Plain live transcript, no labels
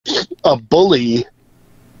a bully,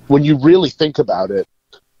 when you really think about it,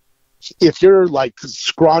 if you're like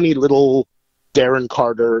scrawny little Darren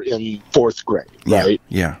Carter in 4th grade, right?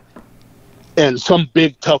 Yeah. And some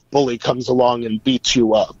big tough bully comes along and beats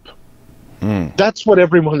you up. That's what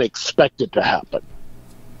everyone expected to happen.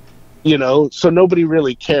 You know, so nobody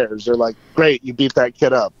really cares. They're like, great, you beat that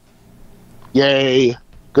kid up. Yay,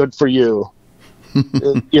 good for you.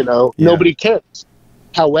 You know, nobody cares.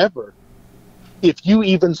 However, if you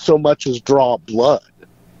even so much as draw blood,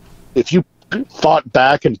 if you fought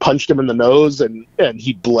back and punched him in the nose and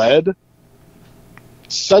he bled,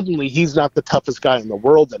 suddenly he's not the toughest guy in the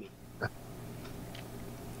world anymore.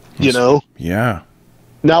 You know? Yeah.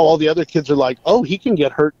 Now all the other kids are like, oh, he can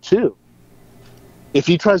get hurt too. If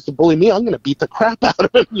he tries to bully me, I'm going to beat the crap out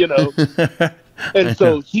of him, you know? And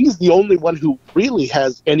so he's the only one who really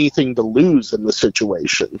has anything to lose in the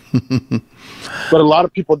situation. But a lot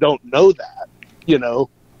of people don't know that, you know?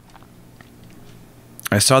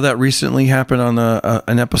 I saw that recently happen on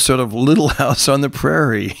an episode of Little House on the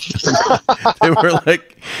Prairie.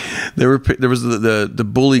 There was the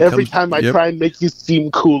bully. Every time I try and make you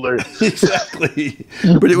seem cooler. Exactly.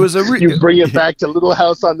 But it was you bring it back to Little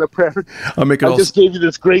House on the Prairie. I just gave you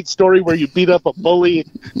this great story where you beat up a bully,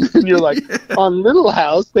 and you're like, on Little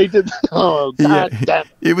House they did. Oh God damn!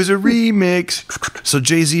 It was a remix. So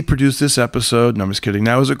Jay-Z produced this episode. No, I'm just kidding.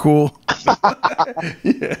 Now is it cool? I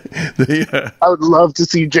would love to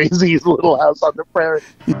see Jay-Z's Little House on the Prairie.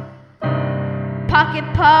 Pocket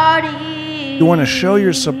Party. You want to show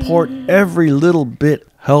your support. Every little bit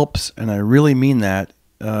helps, and I really mean that.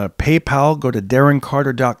 PayPal, go to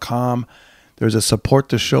DarrenCarter.com. There's a support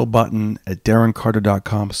the show button at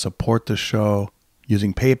DarrenCarter.com. Support the show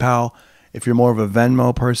using PayPal. If you're more of a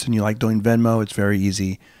Venmo person, you like doing Venmo, it's very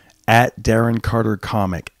easy. At Darren Carter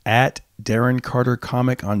Comic. At Darren Carter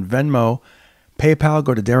Comic on Venmo. PayPal,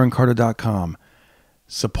 go to DarrenCarter.com.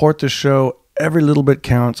 Support the show. Every little bit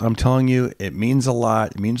counts. I'm telling you, it means a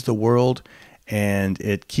lot. It means the world. And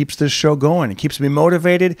it keeps this show going. It keeps me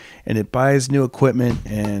motivated. And it buys new equipment.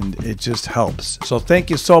 And it just helps. So thank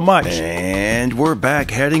you so much. And we're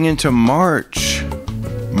back heading into March.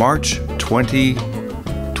 March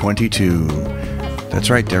 2022. That's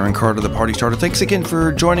right, Darren Carter, the Party Starter. Thanks again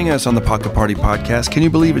for joining us on the Pocket Party Podcast. Can you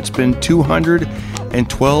believe it's been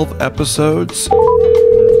 212 episodes?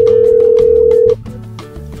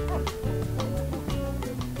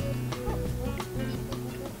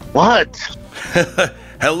 What?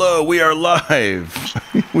 Hello, we are live.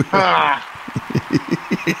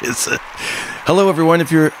 Hello, everyone.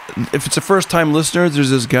 If it's a first-time listener, there's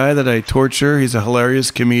this guy that I torture. He's a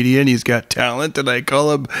hilarious comedian. He's got talent, and I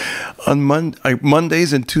call him on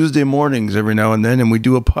Mondays and Tuesday mornings every now and then, and we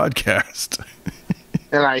do a podcast.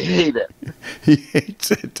 And I hate it. He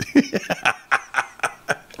hates it.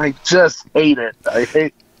 I just hate it.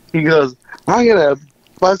 He goes, I'm going to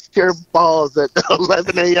bust your balls at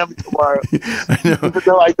 11 a.m. tomorrow. I know. Even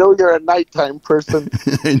though I know you're a nighttime person.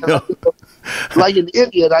 I know. Like an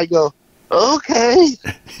idiot, I go, okay.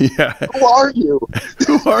 Yeah. Who are you?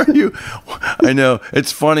 Who are you? I know.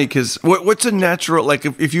 It's funny because what's a natural, like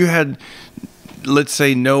if you had, let's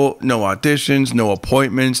say no auditions, no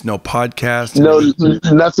appointments, no podcasts.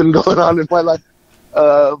 Nothing going on in my life.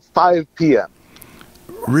 5 p.m.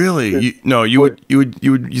 Really?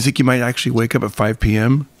 You think you might actually wake up at 5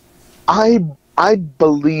 p.m.? I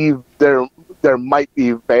believe there might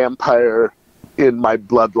be vampire in my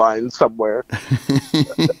bloodline somewhere.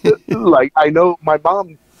 Like, I know my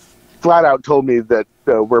mom flat out told me that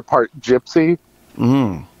we're part gypsy.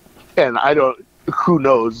 And who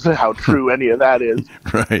knows how true any of that is.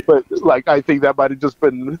 Right. But like, I think that might have just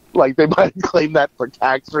been like, they might have claimed that for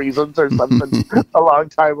tax reasons or something a long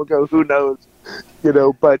time ago. Who knows? You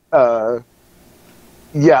know, but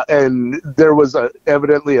yeah, and there was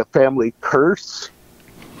evidently a family curse.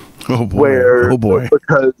 Oh boy.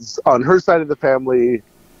 Because on her side of the family,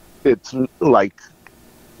 it's like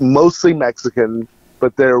mostly Mexican,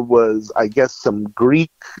 but there was, I guess, some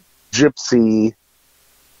Greek gypsy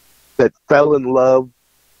that fell in love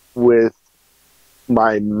with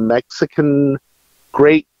my Mexican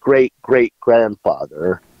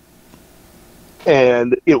great-great-great-grandfather,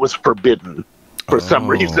 and it was forbidden for some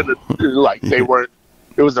reason. Like, they weren't,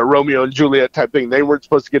 it was a Romeo and Juliet type thing. They weren't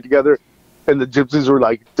supposed to get together, and the gypsies were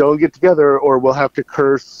like, don't get together or we'll have to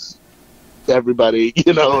curse everybody,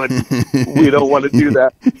 you know, and we don't want to do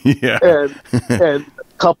that. Yeah. And the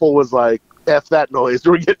couple was like, F that noise,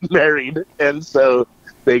 we're getting married. And so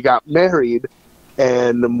they got married,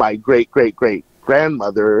 and my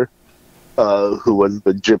great-great-great-grandmother, who was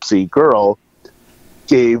the gypsy girl,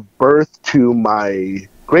 gave birth to my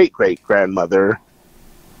great-great-grandmother,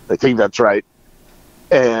 I think that's right.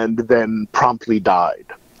 And then promptly died.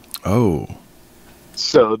 Oh.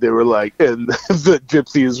 So they were like, and the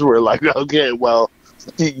gypsies were like, okay, well,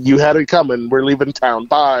 you had it coming. We're leaving town.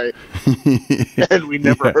 Bye. And we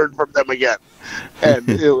never heard from them again. And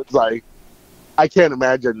it was like, I can't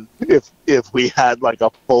imagine if we had like a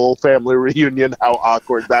full family reunion, how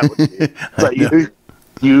awkward that would be. Like,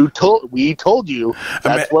 we told you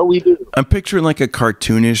that's what we do. I'm picturing like a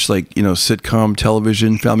cartoonish, like, you know, sitcom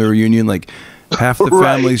television family reunion, like half the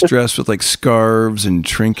family's dressed with like scarves and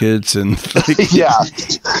trinkets and like, yeah,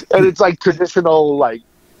 and it's like traditional, like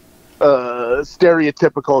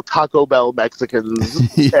stereotypical Taco Bell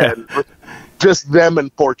Mexicans, and just them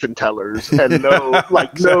and fortune tellers, and no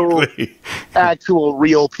like no actual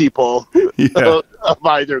real people of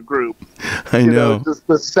either group. I know, just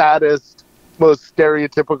the saddest, most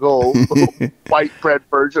stereotypical white bread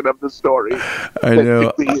version of the story. I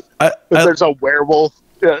know. If there's a werewolf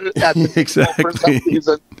at the for some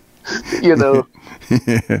reason, you know.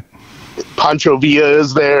 Pancho Villa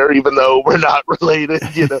is there, even though we're not related,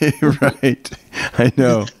 you know. Right. I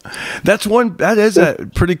know. That is a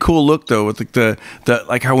pretty cool look though, with like the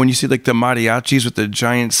like how when you see like the mariachis with the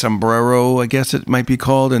giant sombrero, I guess it might be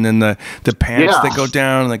called, and then the pants that go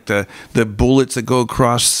down, like the bullets that go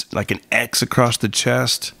across like an X across the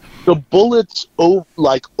chest. The bullets over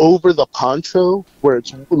the poncho, where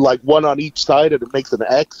it's like one on each side and it makes an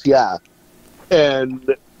X,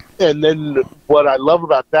 And then what I love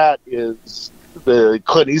about that is the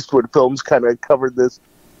Clint Eastwood films kind of covered this.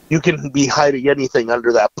 You can be hiding anything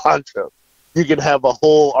under that poncho. You can have a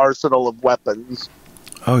whole arsenal of weapons.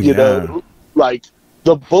 Oh, you know, like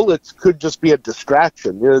the bullets could just be a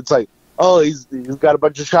distraction. You know, it's like, oh, he's got a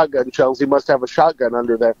bunch of shotgun shells. He must have a shotgun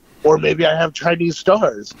under there. Or maybe I have Chinese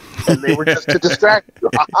stars, and they were just to distract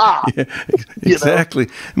you. Exactly. You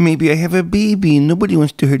know? Maybe I have a baby. Nobody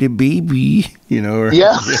wants to hurt a baby. You know. Or,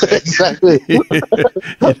 Exactly. You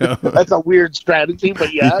know? That's a weird strategy,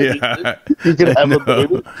 but you can have a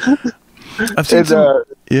baby. I've seen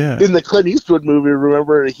in the Clint Eastwood movie,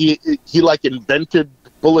 remember he like invented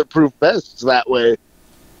bulletproof vests that way.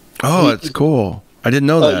 Oh, that's cool. I didn't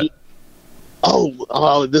know that.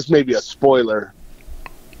 This may be a spoiler.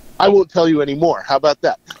 I won't tell you anymore. How about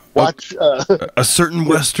that? Watch a certain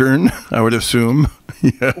Western, I would assume.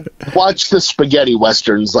 Watch the spaghetti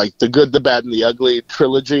Westerns, like the Good, the Bad, and the Ugly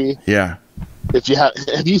trilogy. Yeah. If you have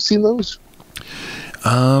you seen those?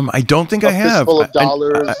 I don't think I have. Full of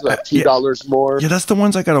dollars, $2 more. Yeah, that's the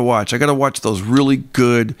ones I gotta watch. I gotta watch those really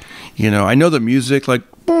good. You know, I know the music, like.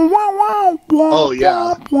 Oh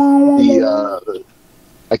yeah.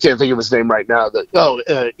 I can't think of his name right now.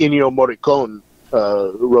 Ennio Morricone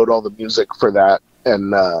wrote all the music for that,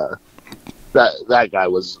 and that guy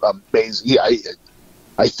was amazing.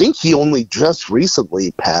 I think he only just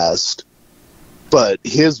recently passed, but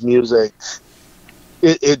his music,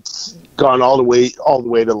 it's gone all the way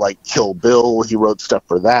to like Kill Bill. He wrote stuff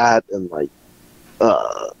for that, and like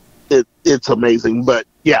it's amazing. But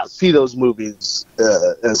yeah, see those movies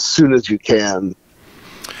as soon as you can.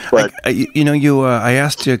 But I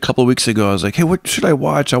asked you a couple of weeks ago. I was like, "Hey, what should I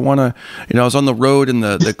watch? I want to." I was on the road, and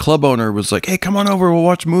the club owner was like, "Hey, come on over. We'll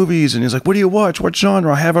watch movies." And he's like, "What do you watch? What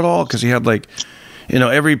genre? I have it all." Because he had like,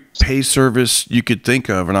 every pay service you could think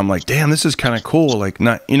of. And I'm like, "Damn, this is kind of cool." Like,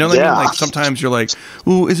 not, what I mean? Like sometimes you're like,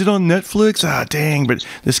 "Ooh, is it on Netflix?" Ah, dang! But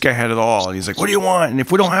this guy had it all. And he's like, "What do you want? And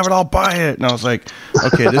if we don't have it, I'll buy it." And I was like,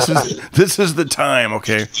 "Okay, this is the time."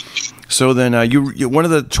 Okay. So then you one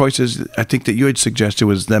of the choices I think that you had suggested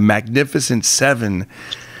was The Magnificent Seven.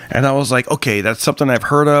 And I was like, okay, that's something I've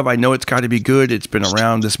heard of. I know it's got to be good. It's been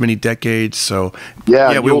around this many decades. So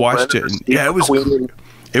yeah, we watched it. And,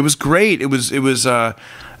 it was great. It was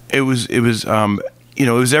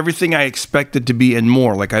everything I expected to be and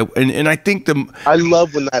more. Like I think I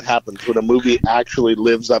love when that happens, when a movie actually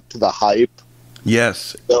lives up to the hype.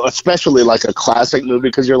 Yes. Especially like a classic movie,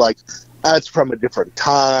 because you're like, it's from a different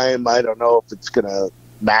time. I don't know if it's going to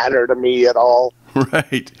matter to me at all.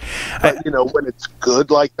 Right. But, when it's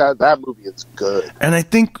good like that movie is good. And I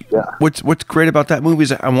think what's great about that movie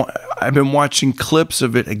is I've been watching clips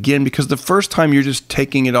of it again, because the first time you're just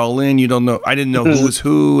taking it all in. You don't know. I didn't know who was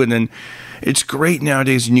who. And then it's great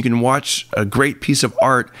nowadays, and you can watch a great piece of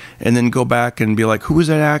art and then go back and be like, who is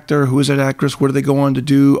that actor? Who is that actress? What do they go on to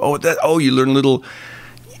do? You learn little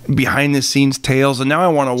behind the scenes tales, and now I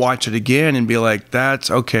want to watch it again and be like, that's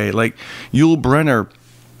okay. Like Yul Brynner,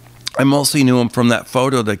 I mostly knew him from that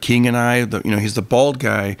photo, The King and I. He's the bald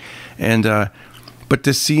guy, and but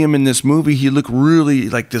to see him in this movie, he looked really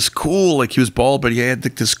like this cool. Like he was bald, but he had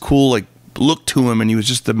like this cool like look to him, and he was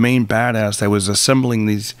just the main badass that was assembling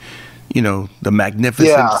these you know, the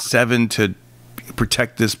Magnificent Yeah. Seven to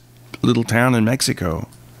protect this little town in Mexico.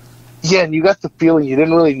 Yeah, and you got the feeling you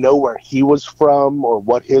didn't really know where he was from or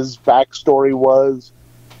what his backstory was.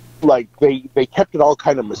 Like, they kept it all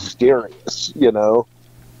kind of mysterious, you know?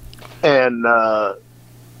 And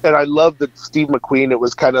I love that Steve McQueen, it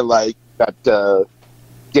was kind of like that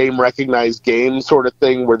game recognized game sort of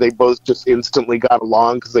thing where they both just instantly got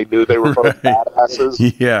along because they knew they were both Right.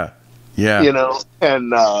 badasses. Yeah. Yeah. You know?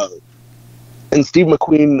 And Steve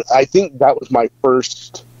McQueen, I think that was my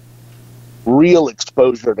first real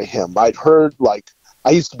exposure to him. I'd heard, like,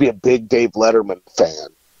 I used to be a big Dave Letterman fan.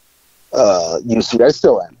 I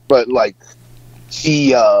still am. But, like,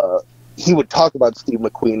 he would talk about Steve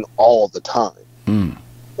McQueen all the time.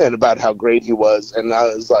 And about how great he was. And I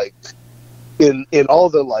was like, in all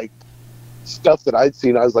the, like, stuff that I'd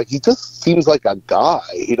seen, I was like, he just seems like a guy.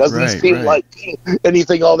 He doesn't seem like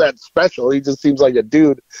anything all that special. He just seems like a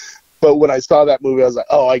dude. But when I saw that movie, I was like,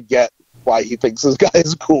 oh, I get why he thinks this guy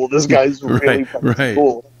is cool. This guy's really fucking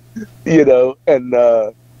cool. You know, and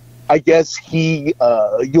I guess Yul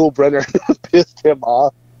Brynner pissed him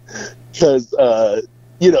off because,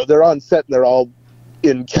 you know, they're on set and they're all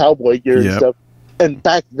in cowboy gear and stuff. And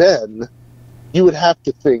back then, you would have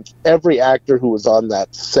to think every actor who was on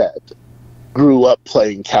that set grew up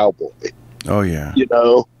playing cowboy. Oh, yeah. You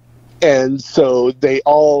know? And so they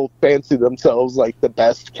all fancy themselves like the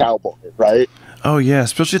best cowboy, right? Oh, yeah.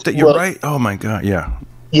 Especially that you're right. Oh, my God. Yeah.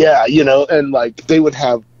 Yeah, you know, and like they would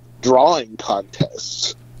have drawing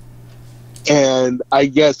contests. And I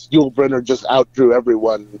guess Yul Brynner just outdrew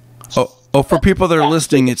everyone. Oh, for people that are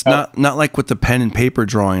listening, it's not like with the pen and paper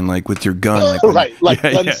drawing, like with your gun. Like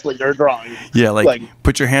gunslinger drawing. Yeah, like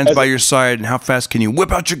put your hands by your side, and how fast can you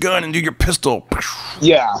whip out your gun and do your pistol?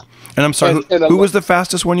 Yeah. And I'm sorry, who was the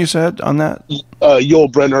fastest one you said on that? Yul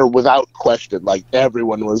Brynner, without question. Like,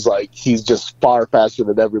 everyone was like, he's just far faster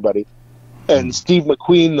than everybody. And Steve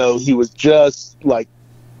McQueen, though, he was just, like,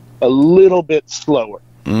 a little bit slower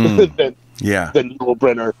than Yul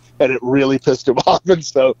Brynner, and it really pissed him off. And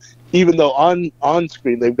so, even though on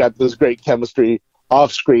screen they've got this great chemistry,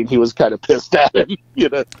 off screen he was kind of pissed at him, you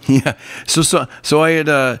know? Yeah. So I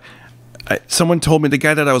had... someone told me, the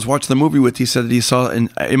guy that I was watching the movie with, he said that he saw, and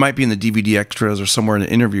it might be in the DVD extras or somewhere in an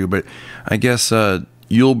interview, but I guess Yul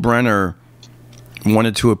Brynner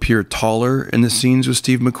wanted to appear taller in the scenes with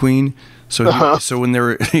Steve McQueen. So so when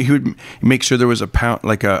he would make sure there was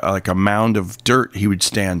a mound of dirt he would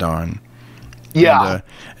stand on. Yeah.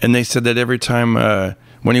 And they said that every time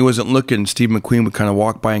when he wasn't looking, Steve McQueen would kind of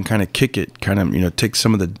walk by and kind of kick it, kind of, you know, take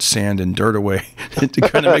some of the sand and dirt away to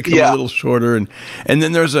kind of make him a little shorter. And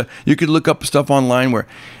then you could look up stuff online where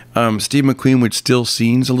Steve McQueen would still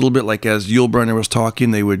scenes a little bit, like as Yul Brynner was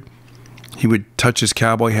talking, he would touch his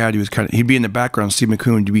cowboy hat. He'd be in the background. Steve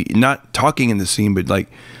McQueen would be not talking in the scene, but like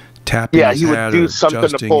tapping his hat. Yeah, he would do something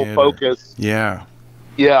to pull focus. Yeah.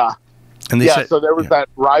 And so there was that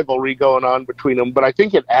rivalry going on between them, but I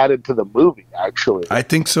think it added to the movie, actually. I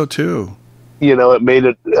think so, too. You know, it made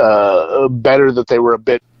it better that they were a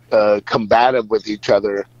bit combative with each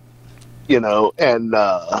other, you know, and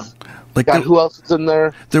who else is in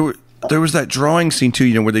there? There was that drawing scene, too,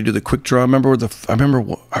 you know, where they do the quick draw.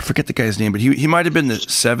 I forget the guy's name, but he might have been the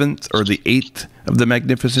 7th or the 8th of the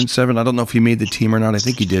Magnificent Seven. I don't know if he made the team or not. I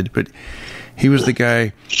think he did, but he was the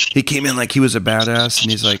guy. He came in like he was a badass, and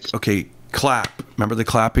he's like, okay, clap. Remember the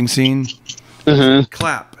clapping scene? Mm-hmm.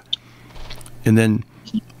 Clap. And then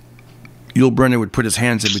Yul Brynner would put his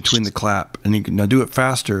hands in between the clap, and he could, now do it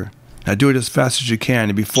faster. Now do it as fast as you can.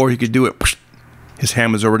 And before he could do it, his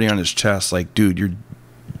hand was already on his chest, like, dude,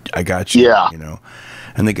 I got you. Yeah. You know?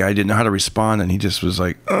 And the guy didn't know how to respond, and he just was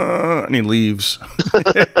like, and he leaves.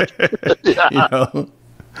 Yeah. You know?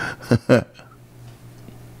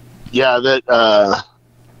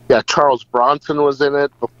 Charles Bronson was in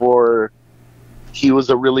it before he was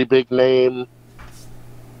a really big name.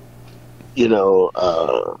 You know,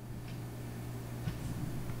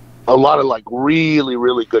 a lot of like really,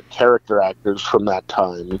 really good character actors from that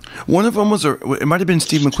time. One of them was it might have been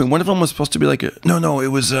Steve McQueen. One of them was supposed to be like no, it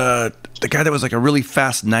was the guy that was like a really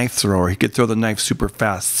fast knife thrower. He could throw the knife super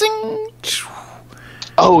fast. Sing!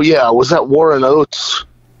 Oh yeah, was that Warren Oates?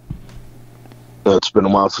 It's been a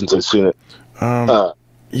while since I've seen it.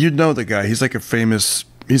 You'd know the guy. He's like a famous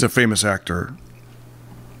actor.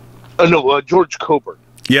 George Coburn.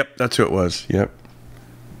 Yep, that's who it was. Yep.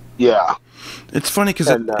 Yeah. It's funny because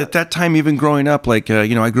at that time, even growing up, like,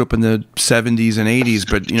 you know, I grew up in the 70s and 80s,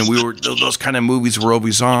 but, you know, those kind of movies were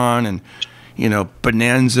always on, and, you know,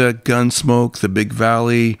 Bonanza, Gunsmoke, The Big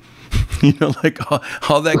Valley, you know, like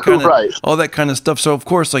all that kind of all that kind of stuff. So, of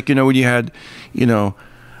course, like, you know, when you had, you know,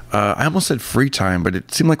 I almost said free time, but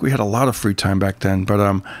it seemed like we had a lot of free time back then. But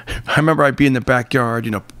I remember I'd be in the backyard,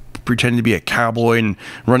 pretending to be a cowboy and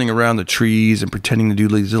running around the trees and pretending to do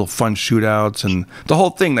these little fun shootouts and the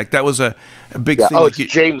whole thing. Like that was a big thing. Oh, it's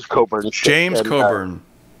James Coburn. James Coburn.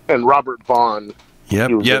 And Robert Vaughn.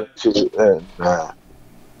 Yep.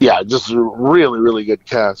 Yeah, just a really, really good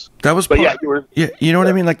cast. That was, you know what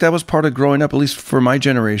I mean? Like that was part of growing up, at least for my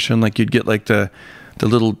generation. Like you'd get like the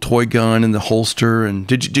little toy gun and the holster. And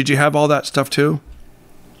did you have all that stuff too?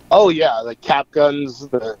 Oh yeah, the cap guns.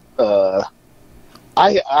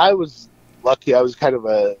 I was lucky. I was kind of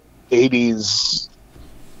a 80s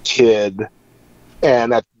kid,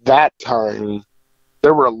 and at that time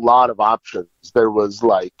there were a lot of options. There was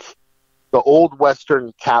like the old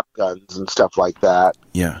Western cap guns and stuff like that.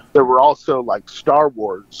 Yeah. There were also like Star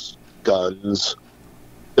Wars guns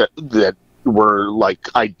that were like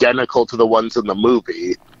identical to the ones in the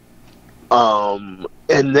movie. And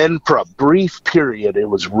then for a brief period, it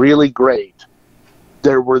was really great.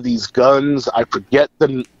 There were these guns, I forget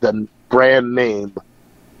the brand name,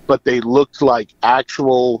 but they looked like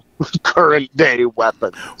actual current day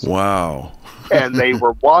weapons. Wow. And they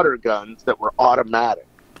were water guns that were automatic.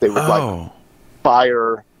 They would like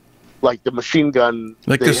fire, like the machine gun.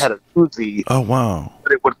 Like they had a Uzi. Oh wow!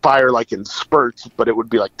 But it would fire like in spurts, but it would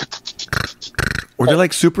be like. Were they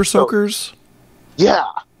like super soakers? Yeah,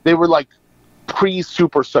 they were like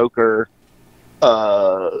pre-super soaker,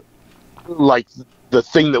 like the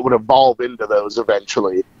thing that would evolve into those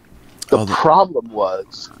eventually. The problem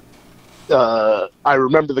was, I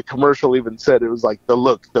remember the commercial even said it was like the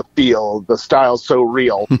look, the feel, the style so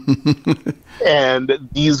real. And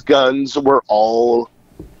these guns were all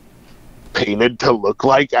painted to look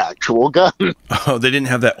like actual guns. Oh, they didn't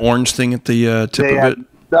have that orange thing at the tip they of had it?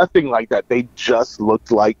 Nothing like that. They just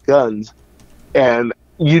looked like guns. And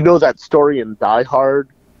you know that story in Die Hard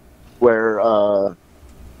where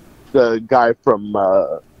the guy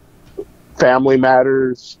from Family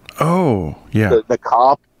Matters. Oh, yeah. The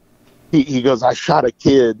cop. He goes, I shot a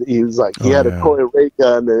kid. He was like, he had a toy ray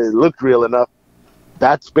gun and it looked real enough.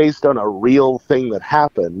 That's based on a real thing that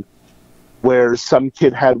happened where some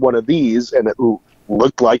kid had one of these and it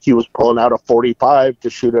looked like he was pulling out a 45 to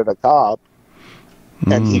shoot at a cop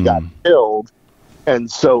and he got killed. And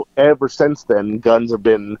so ever since then, guns have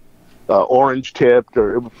been orange tipped,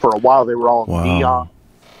 or for a while they were all neon,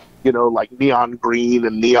 like neon green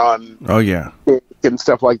and neon pink and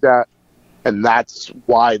stuff like that. And that's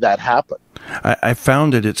why that happened. I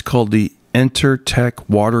found it. It's called the EnterTech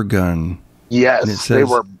water gun. Yes, they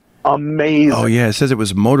were amazing. Oh, yeah. It says it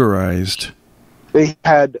was motorized. They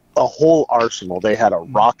had a whole arsenal. They had a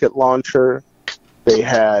rocket launcher. They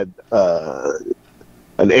had an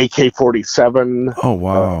AK-47. Oh,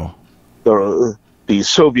 wow. The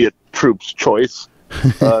Soviet troops' choice.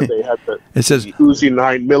 They had the Uzi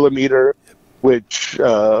 9mm. Which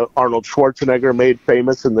Arnold Schwarzenegger made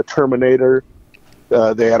famous in The Terminator.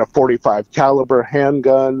 They had a .45 caliber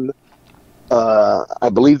handgun. I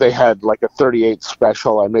believe they had like a .38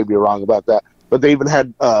 special. I may be wrong about that. But they even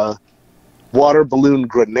had water balloon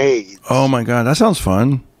grenades. Oh my God, that sounds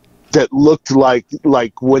fun. That looked like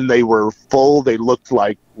when they were full, they looked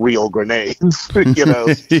like real grenades.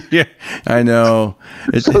 Yeah, I know.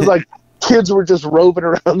 So it was like kids were just roving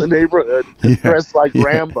around the neighborhood dressed like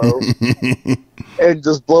Rambo and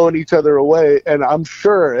just blowing each other away. And I'm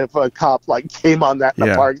sure if a cop came on that in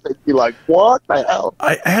the park, they'd be like, what the hell?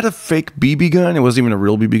 I had a fake BB gun. It wasn't even a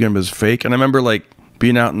real BB gun, but it was fake. And I remember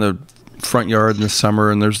being out in the front yard in the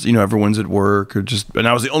summer and there's, everyone's at work and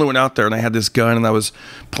I was the only one out there and I had this gun and I was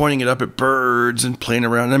pointing it up at birds and playing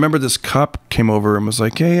around. And I remember this cop came over and was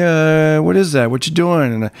like, hey, what is that? What you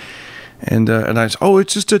doing? And I said, oh,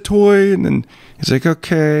 it's just a toy. And then he's like,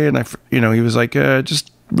 okay. And he was like,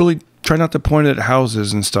 just really try not to point it at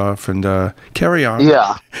houses and stuff and carry on.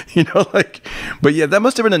 Yeah. But yeah, that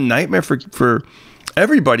must have been a nightmare for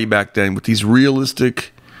everybody back then with these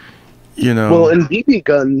realistic, Well, and BB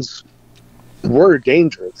guns were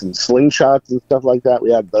dangerous and slingshots and stuff like that.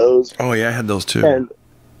 We had those. Oh yeah, I had those too. And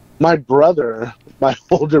my brother, my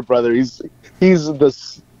older brother,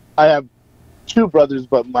 I have two brothers,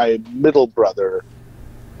 but my middle brother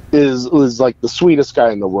was like the sweetest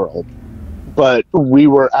guy in the world. But we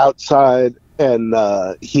were outside and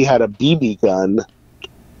he had a BB gun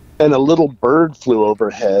and a little bird flew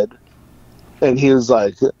overhead and he was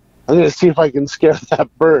like, I'm going to see if I can scare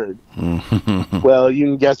that bird. Well, you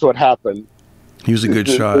can guess what happened. He was a good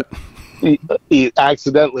shot. He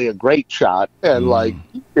accidentally a great shot and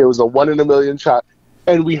it was a 1 in a million shot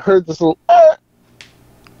and we heard this little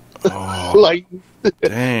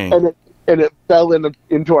dang. and it fell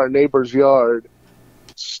into our neighbor's yard.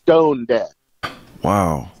 stone dead.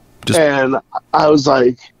 Wow. And I was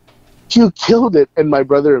like, you killed it. And my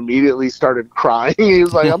brother immediately started crying. He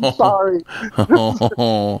was like, I'm sorry. It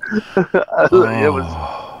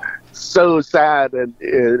was so sad. And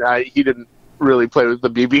he didn't really play with the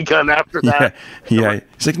BB gun after that. Yeah.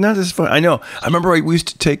 It's like, no, this is fun. I know. I remember we used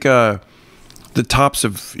to take the tops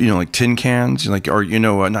of, like tin cans, like, or,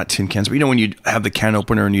 not tin cans, but when you have the can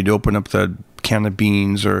opener and you'd open up the can of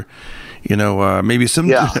beans, or, maybe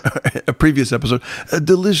a previous episode, a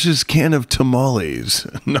delicious can of tamales.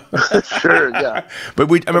 No. Sure, yeah.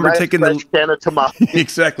 But I remember taking the can of tamales.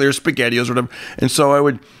 Exactly, or SpaghettiOs or whatever. And so I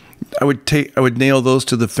would nail those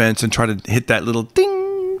to the fence and try to hit that little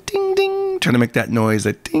ding, ding, ding, trying to make that noise,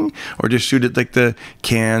 that ding, or just shoot at like the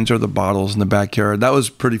cans or the bottles in the backyard. That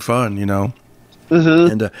was pretty fun,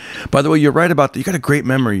 Mm-hmm. And by the way, you're right about that. You got a great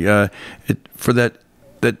memory. For that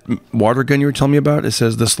water gun you were telling me about, it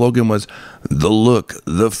says the slogan was the look,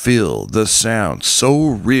 the feel, the sound, so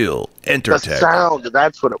real. Entertech. The sound,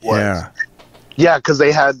 that's what it was. Yeah, because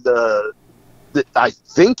they had I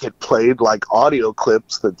think it played like audio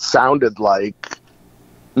clips that sounded like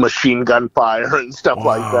machine gun fire and stuff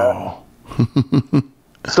like that.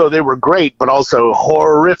 So they were great, but also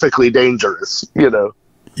horrifically dangerous,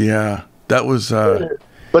 Yeah, that was...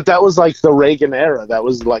 But that was like the Reagan era. That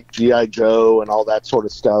was like G.I. Joe and all that sort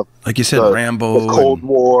of stuff. Like you said, Rambo. The Cold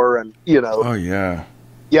War and, Oh, yeah.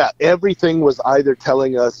 Yeah, everything was either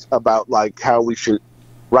telling us about like how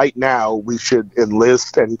right now we should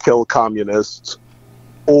enlist and kill communists,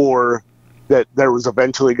 or that there was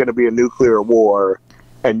eventually going to be a nuclear war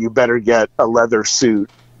and you better get a leather suit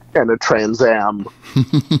and a Trans Am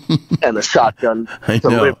and a shotgun to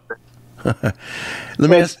live in. Let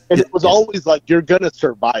me ask, and it was always like, you're gonna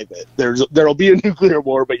survive it. There'll be a nuclear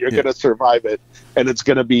war, but you're gonna survive it, and it's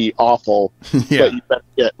gonna be awful. But you better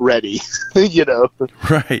get ready.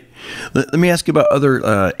 Right. Let me ask you about other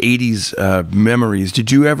 80s memories.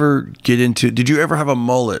 Did you ever have a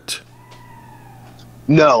mullet?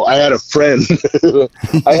 No, I had a friend.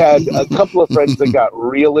 I had a couple of friends that got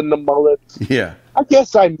real into mullets. Yeah. I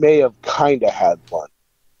guess I may have kind of had one.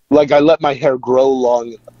 Like, I let my hair grow long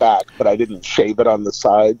in the back, but I didn't shave it on the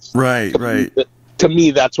sides. Right. To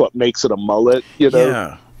me, that's what makes it a mullet,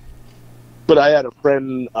 Yeah. But I had a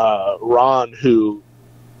friend, Ron, who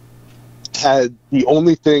had the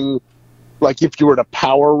only thing, like, if you were to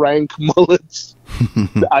power rank mullets,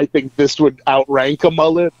 I think this would outrank a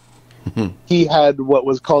mullet. He had what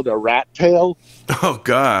was called a rat tail. Oh,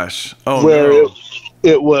 gosh. Oh, where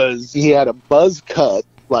no. He had a buzz cut,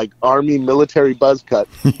 like Army military buzz cut,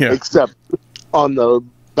 except on the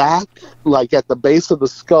back, like at the base of the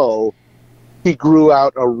skull, he grew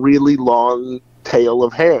out a really long tail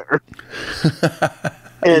of hair.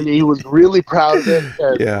 And he was really proud of it.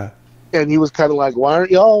 And, and he was kind of like, why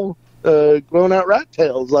aren't y'all growing out rat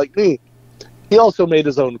tails like me? He also made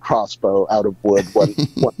his own crossbow out of wood one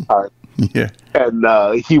time. Yeah.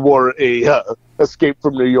 And he wore a Escape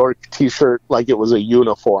from New York t-shirt like it was a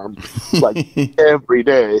uniform, like every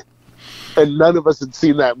day. And none of us had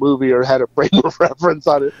seen that movie or had a frame of reference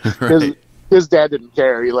on it. Right. His dad didn't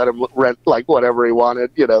care. He let him rent like whatever he wanted,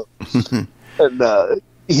 And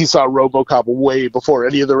he saw RoboCop way before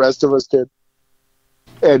any of the rest of us did.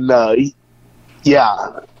 And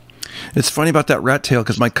it's funny about that rat tail,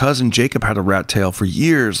 because my cousin Jacob had a rat tail for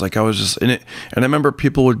years. Like, I was just in it, and I remember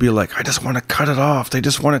people would be like, I just want to cut it off. They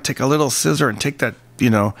just want to take a little scissor and take that,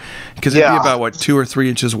 because it'd be about 2 or 3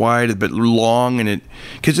 inches wide, a bit long, and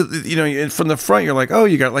because from the front you're like, oh,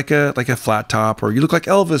 you got like a flat top, or you look like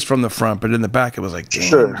Elvis from the front, but in the back it was like,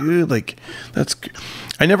 damn, dude, like that's.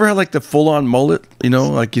 I never had like the full on mullet,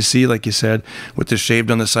 like you said, with the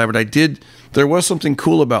shaved on the side, but I did. There was something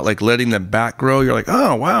cool about like letting the back grow. You're like,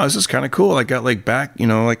 oh wow, this is kind of cool. I got like back,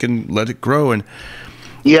 I can let it grow. And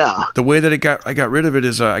the way that I got rid of it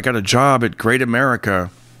is I got a job at Great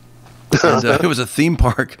America, and it was a theme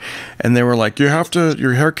park, and they were like, your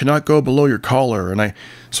hair cannot go below your collar, and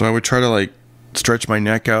so I would try to like stretch my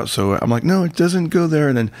neck out. So I'm like, no, it doesn't go there.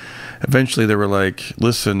 And then eventually they were like,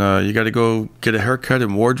 listen, you got to go get a haircut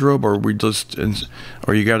and wardrobe, or you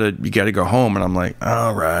got to go home. And I'm like,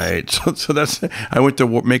 all right. So that's, I went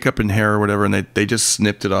to makeup and hair or whatever, and they just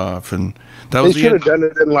snipped it off. And that was they should have done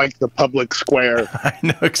it in like the public square. I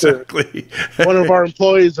know, exactly. One of our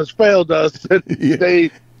employees has failed us.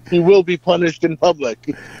 He will be punished in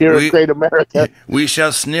public here at Great America. We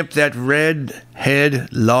shall snip that red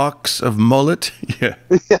head locks of mullet. Yeah.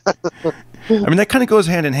 I mean, that kind of goes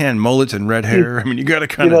hand in hand, mullets and red hair. I mean, you got to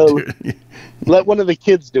kind of do it. Let one of the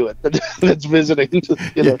kids do it that's visiting.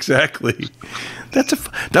 You know. Exactly.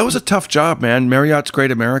 That was a tough job, man. Marriott's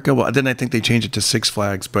Great America. Well, then I think they changed it to Six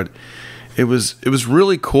Flags, but it was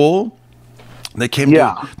really cool. They came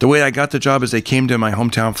to, the way I got the job is they came to my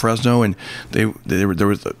hometown Fresno, and there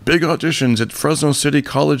was big auditions at Fresno City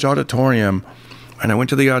College Auditorium, and I went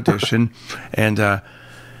to the audition, and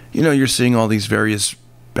you know, you're seeing all these various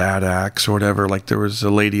bad acts or whatever. Like there was a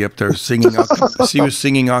lady up there singing, she was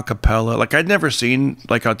singing a cappella. Like I'd never seen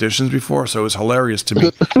like auditions before, so it was hilarious to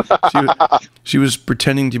me. She was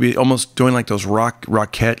pretending to be almost doing like those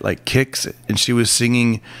rockette like kicks, and she was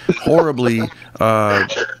singing horribly.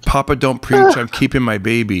 Papa Don't Preach, I'm Keeping My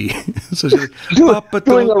Baby. So she, doing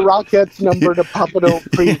a Rockettes number to Papa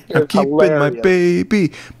Don't Preach. I'm keeping my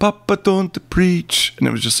baby, Papa Don't Preach. And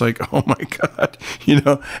it was just like, oh my God, you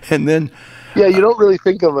know. And then yeah, you don't really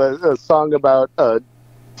think of a song about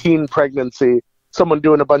teen pregnancy, someone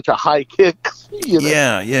doing a bunch of high kicks. You know?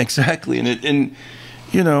 Yeah, exactly. And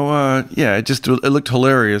you know, yeah, it looked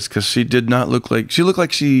hilarious because she did not look like, she looked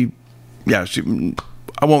like she,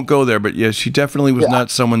 I won't go there, but yeah, she definitely was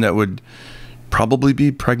not someone that would probably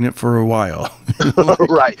be pregnant for a while. Like,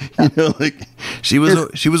 right. You know, like she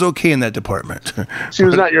was okay in that department. She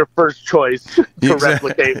was not your first choice to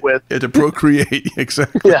replicate with. Yeah, to procreate.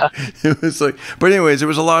 Exactly. Yeah. It was like, but anyways, there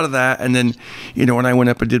was a lot of that. And then, you know, when I went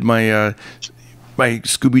up and did my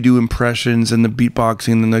Scooby-Doo impressions and the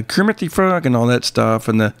beatboxing and the Kermit the Frog and all that stuff,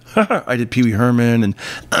 and I did Pee Wee Herman and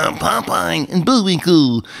Popeye and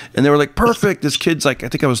Boo-Wee-Coo, and they were like, perfect. This kid's like, I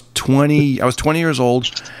think I was 20 years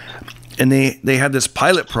old, and they had this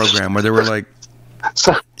pilot program where they were like,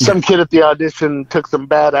 some kid at the audition took some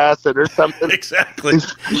bad acid or something. Exactly.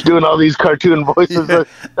 He's doing all these cartoon voices. Yeah.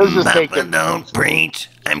 Papa Don't Preach,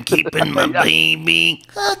 I'm keeping my baby.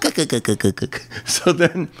 So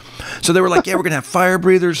they were like, yeah, we're gonna have fire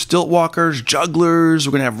breathers, stilt walkers, jugglers.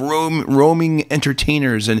 We're gonna have roaming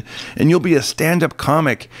entertainers, and you'll be a stand-up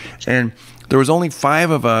comic. And there was only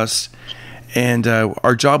 5 of us, and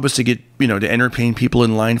our job was to get, you know, to entertain people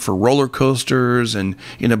in line for roller coasters, and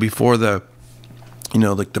you know, before the, you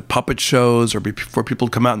know, like the puppet shows, or before people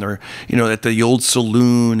come out and they're, you know, at the old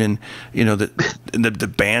saloon, and you know,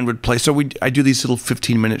 the band would play. So I do these little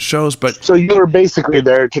 15-minute shows. But so you were basically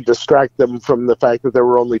there to distract them from the fact that there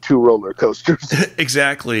were only 2 roller coasters.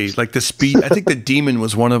 Exactly, like the speed. I think the Demon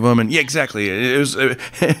was one of them, and yeah, exactly. It was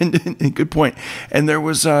and good point. And there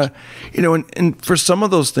was, you know, and for some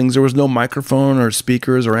of those things there was no microphone or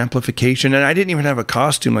speakers or amplification, and I didn't even have a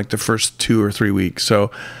costume like the first 2 or 3 weeks. So.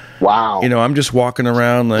 Wow. You know, I'm just walking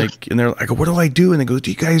around like, and they're like, what do I do? And they go,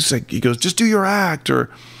 do you guys, like, he goes, just do your act. Or,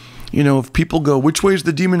 you know, if people go, which way is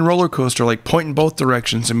the Demon roller coaster? Like point in both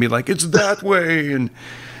directions and be like, it's that way. And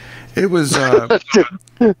it was,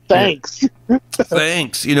 thanks.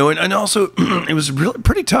 Thanks. You know, and also it was really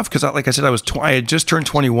pretty tough because like I said, I had just turned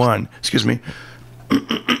 21, excuse me.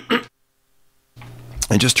 I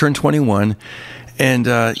just turned 21, and,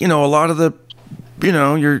 you know, a lot of the, you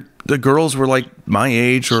know, the girls were like my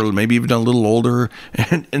age or maybe even a little older,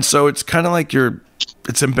 and so it's kind of like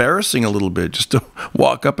it's embarrassing a little bit just to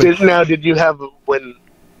walk up and did you have,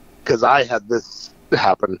 because I had this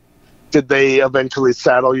happen, did they eventually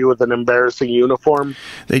saddle you with an embarrassing uniform?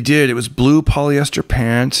 They did. It was blue polyester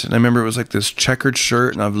pants, and I remember it was like this checkered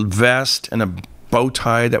shirt and a vest and a bow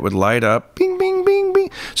tie that would light up, bing bing bing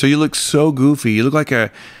bing, so you look so goofy. You look like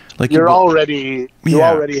you already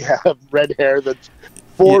have red hair that's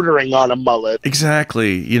bordering on a mullet.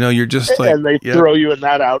 Exactly. You know, you're just like, and they throw you in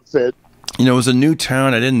that outfit. You know, it was a new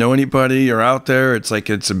town. I didn't know anybody or out there. It's like,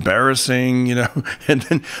 it's embarrassing, you know. And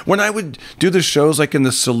then when I would do the shows like in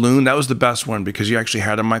the saloon, that was the best one because you actually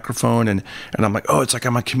had a microphone, and I'm like, oh, it's like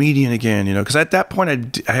I'm a comedian again, you know. Because at that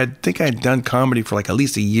point, I think I had done comedy for like at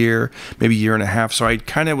least a year, maybe a year and a half. So I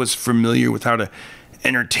kind of was familiar with how to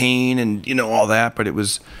entertain and, you know, all that. But it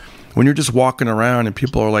was when you're just walking around and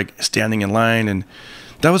people are like standing in line, and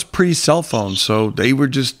that was pre-cell phone, so they were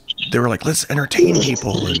like, let's entertain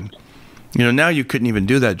people. And you know, now you couldn't even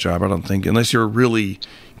do that job, I don't think, unless you're really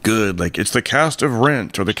good. Like it's the cast of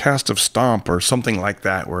Rent or the cast of Stomp or something like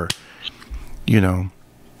that, where, you know,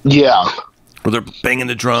 yeah, where they're banging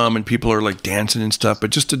the drum and people are like dancing and stuff.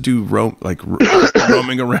 But just to do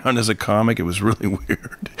roaming around as a comic, it was really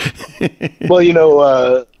weird. Well, you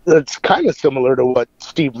know, it's kind of similar to what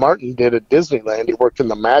Steve Martin did at Disneyland. He worked in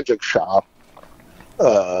the magic shop.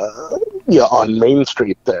 On Main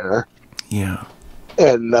Street there. Yeah.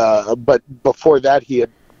 And but before that he had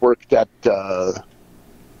worked at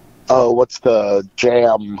what's the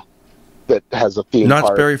jam that has a theme Knott's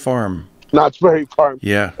park? Berry Farm. Knott's Berry Farm.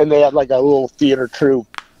 Yeah. And they had like a little theater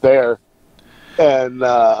troupe there. And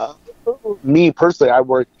me personally, I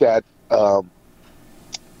worked at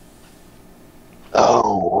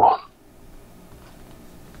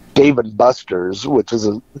Dave and Buster's, which is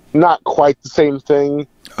not quite the same thing.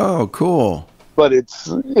 Oh, cool. But it's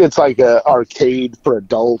like a arcade for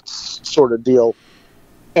adults sort of deal.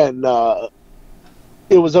 And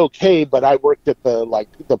it was okay, but I worked at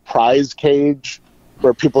the prize cage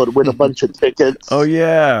where people would win a bunch of tickets. Oh,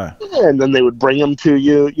 yeah. And then they would bring them to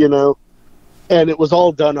you, you know. And it was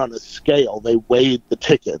all done on a scale. They weighed the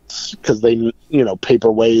tickets because they, you know,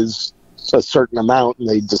 paper weighs a certain amount, and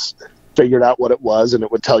they just figured out what it was, and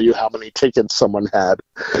it would tell you how many tickets someone had.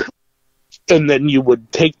 And then you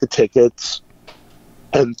would take the tickets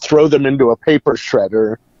and throw them into a paper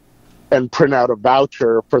shredder and print out a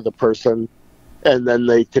voucher for the person, and then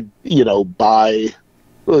they could, you know, buy,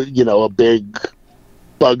 you know, a big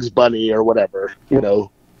Bugs Bunny or whatever, you know,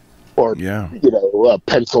 or, you know, a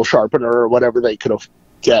pencil sharpener or whatever they could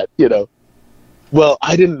get, you know. Well,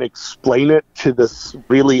 I didn't explain it to this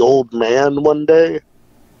really old man one day,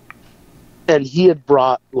 and he had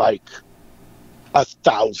brought like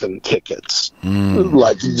 1,000 tickets,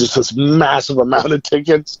 like just this massive amount of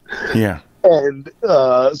tickets. Yeah. And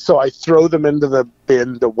so I throw them into the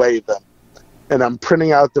bin to weigh them, and I'm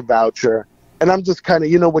printing out the voucher, and I'm just kind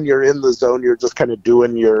of, you know, when you're in the zone, you're just kind of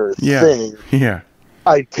doing your thing. Yeah.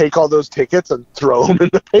 I take all those tickets and throw them in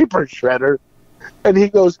the paper shredder. And he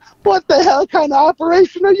goes, "What the hell kind of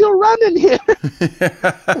operation are you running here?"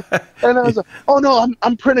 And I was like, "Oh no,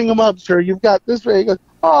 I'm printing them up, sir. You've got this way." He goes,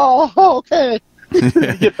 "Oh, okay."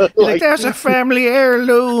 You know, like there's a family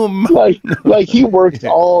heirloom. Like he worked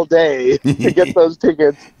all day to get those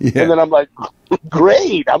tickets, and then I'm like,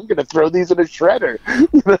 "Great, I'm gonna throw these in a shredder."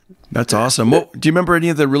 That's awesome. Well, do you remember any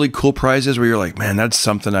of the really cool prizes where you're like, "Man, that's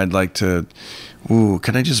something I'd like to. Ooh,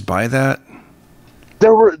 can I just buy that?"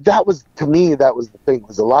 That was the thing,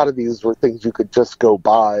 was a lot of these were things you could just go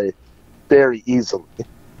buy very easily,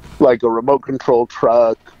 like a remote control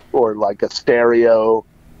truck or like a stereo.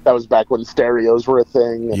 That was back when stereos were a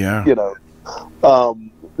thing. Yeah. You know,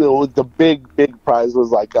 the big prize was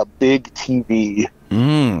like a big TV,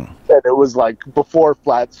 and it was like before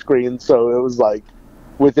flat screen, so it was like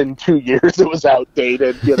within 2 years it was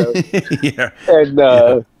outdated. You know. Yeah.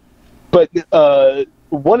 And but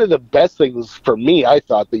one of the best things for me, I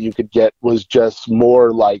thought, that you could get was just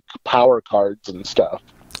more like power cards and stuff.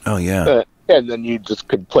 Oh, yeah. And then you just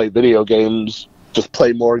could play video games, just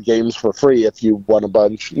play more games for free if you won a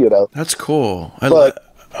bunch, you know. That's cool.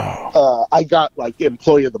 I got like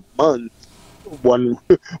Employee of the Month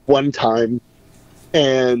one time,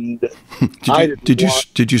 and did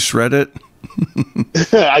you shred it?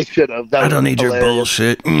 I should have. I don't need hilarious.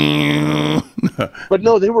 your bullshit. But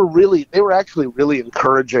no, they were actually really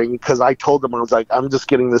encouraging, because I told them, I was like, I'm just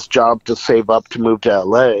getting this job to save up to move to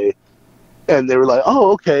LA. And they were like,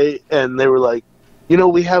 oh, okay. And they were like, you know,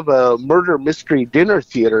 we have a murder mystery dinner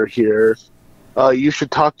theater here. You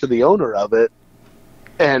should talk to the owner of it.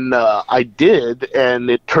 And I did, and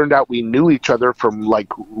it turned out we knew each other from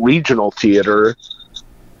like regional theater.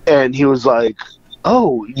 And he was like,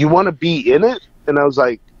 oh, you want to be in it? And I was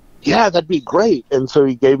like, yeah, that'd be great. And so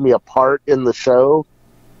he gave me a part in the show.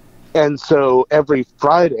 And so every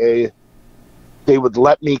Friday, they would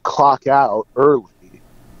let me clock out early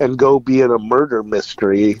and go be in a murder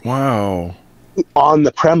mystery. Wow. On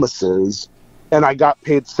the premises. And I got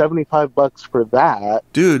paid $75 for that.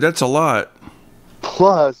 Dude, that's a lot.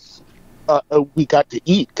 Plus, we got to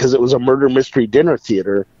eat, because it was a murder mystery dinner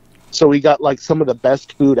theater. So we got like some of the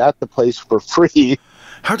best food at the place for free.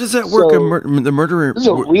 How does that work? The murderer. This is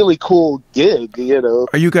a really cool gig, you know.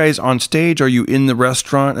 Are you guys on stage? Are you in the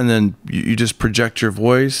restaurant and then you just project your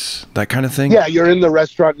voice? That kind of thing? Yeah, you're in the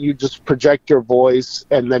restaurant and you just project your voice,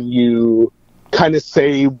 and then you kind of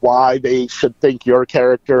say why they should think your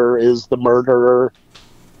character is the murderer.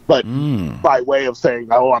 But by way of saying,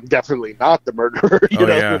 oh, I'm definitely not the murderer. You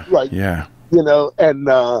know? Yeah. Like, yeah. You know, and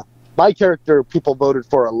my character, people voted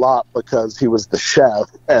for a lot because he was the chef,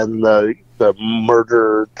 and the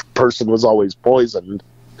murdered person was always poisoned.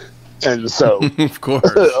 And so of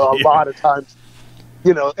course, a lot of times,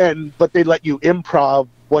 you know, but they let you improv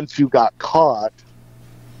once you got caught.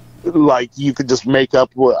 Like, you could just make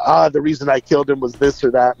up, the reason I killed him was this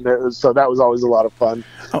or that. And so that was always a lot of fun.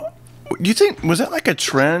 Oh, do you think, was that like a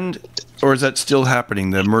trend, or is that still happening,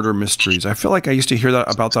 the murder mysteries? I feel like I used to hear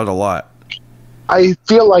about that a lot. I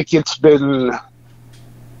feel like it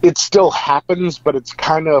still happens, but it's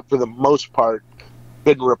kind of, for the most part,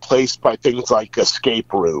 been replaced by things like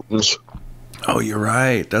escape rooms. Oh, you're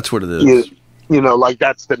right. That's what it is. Like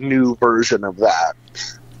that's the new version of that.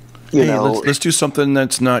 Let's do something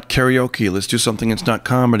that's not karaoke. Let's do something that's not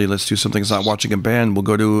comedy. Let's do something that's not watching a band. We'll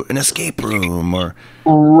go to an escape room, or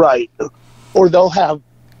right, or they'll have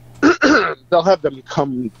them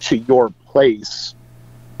come to your place,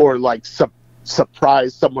 or like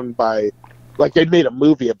surprise someone by, like they made a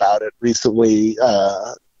movie about it recently,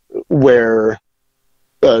 where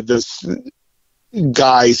this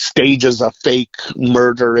guy stages a fake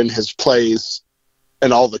murder in his place,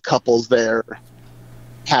 and all the couples there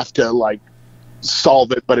have to like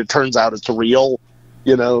solve it, but it turns out it's real,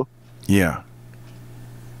 Yeah.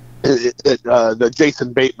 The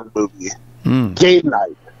Jason Bateman movie, Game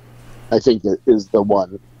Night, I think it is the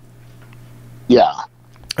one. Yeah.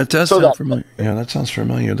 It does sound familiar. Yeah, that sounds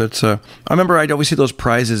familiar. That's I remember I'd always see those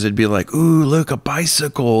prizes. It'd be like, ooh, look, a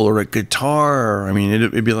bicycle or a guitar. I mean,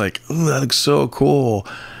 it'd be like, ooh, that looks so cool.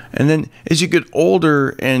 And then as you get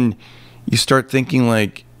older and you start thinking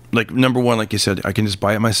like number one, like you said, I can just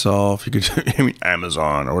buy it myself. You could,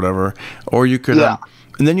 Amazon or whatever, or you could. Yeah.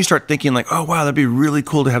 And then you start thinking like, oh wow, that'd be really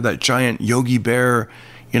cool to have that giant Yogi Bear,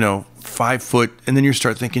 5 foot. And then you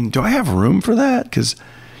start thinking, do I have room for that? Because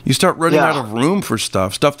you start running out of room for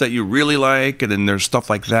stuff that you really like, and then there's stuff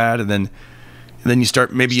like that, and then you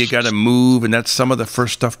start, maybe you got to move, and that's some of the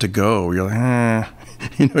first stuff to go. You're like,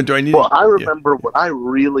 do I need? Well, I remember what I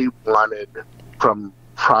really wanted from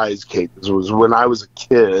prize cases was when I was a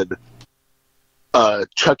kid.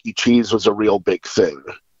 Chuck E. Cheese was a real big thing.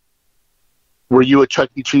 Were you a Chuck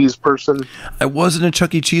E. Cheese person? I wasn't a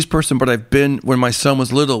Chuck E. Cheese person, but I've been, when my son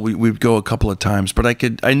was little, we'd go a couple of times. But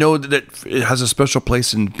I know that it has a special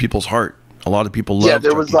place in people's heart. A lot of people love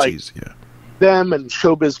there Chuck was E. like Cheese. Yeah. Them and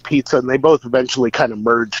Showbiz Pizza, and they both eventually kind of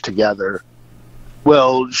merged together.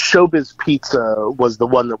 Well, Showbiz Pizza was the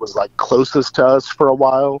one that was like closest to us for a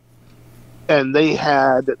while, and they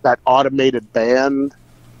had that automated band.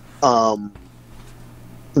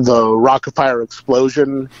 The Rockafire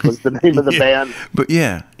Explosion was the name of the band. But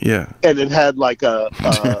yeah. And it had like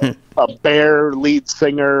a bear lead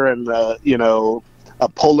singer and a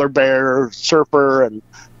polar bear surfer, and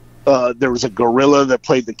there was a gorilla that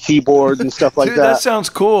played the keyboard and stuff like Dude, that. That sounds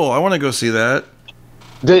cool. I want to go see that.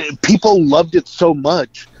 People loved it so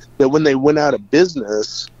much that when they went out of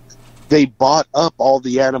business, they bought up all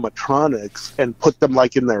the animatronics and put them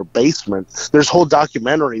like in their basement. There's whole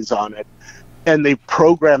documentaries on it. And they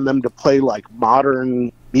program them to play like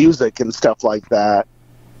modern music and stuff like that.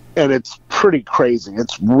 And it's pretty crazy.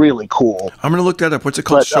 It's really cool. I'm going to look that up. What's it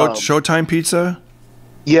called? Showtime Pizza?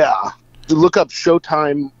 Yeah. Look up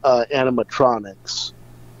Showtime animatronics.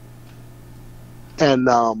 And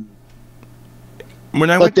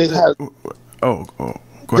when I went they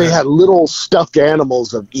had little stuffed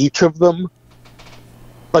animals of each of them,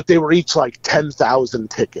 but they were each like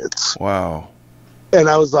 10,000 tickets. Wow. And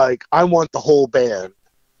I was like, I want the whole band,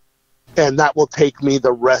 and that will take me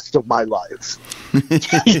the rest of my life.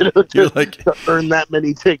 To earn that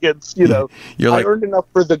many tickets, I earned enough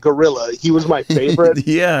for the gorilla. He was my favorite.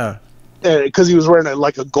 Yeah. Because he was wearing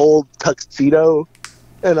a gold tuxedo,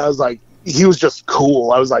 and I was like, he was just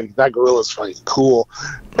cool. I was like, that gorilla's fucking cool.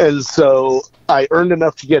 And so I earned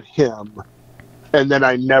enough to get him, and then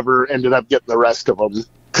I never ended up getting the rest of them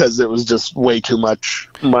because it was just way too much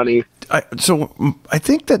money. So I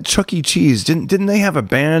think that Chuck E. Cheese didn't they have a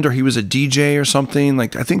band, or he was a DJ or something?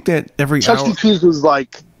 Like I think that Chuck E. Cheese was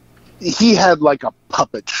like, he had like a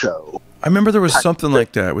puppet show. I remember there was something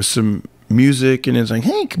like that with some music, and it's like,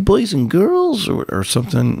 hey, boys and girls, or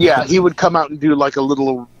something. Yeah, he would come out and do like a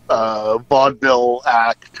little vaudeville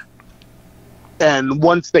act, and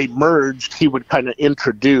once they merged, he would kind of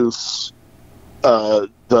introduce the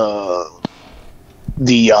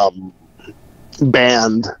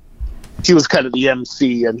band. He was kind of the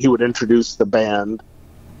MC, and he would introduce the band.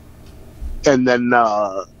 And then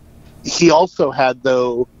he also had,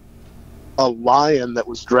 a lion that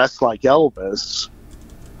was dressed like Elvis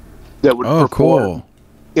that would perform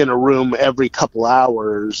in a room every couple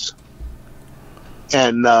hours.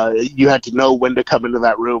 And you had to know when to come into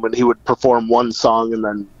that room, and he would perform one song and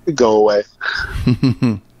then go away.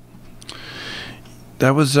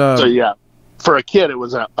 That was... So, yeah. For a kid, it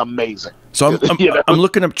was amazing. So I'm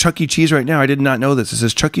looking up Chuck E. Cheese right now. I did not know this. It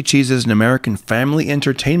says Chuck E. Cheese is an American family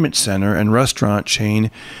entertainment center and restaurant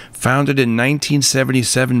chain founded in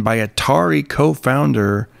 1977 by Atari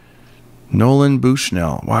co-founder Nolan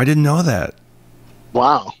Bushnell. Wow, I didn't know that.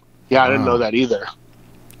 Wow. Yeah, I didn't know that either.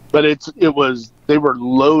 But they were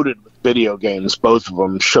loaded with video games, both of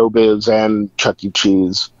them, Showbiz and Chuck E.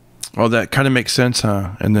 Cheese. Oh, that kind of makes sense,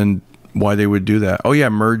 huh? And then why they would do that. Oh, yeah,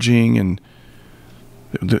 merging and...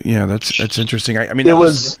 Yeah, that's interesting. I mean, it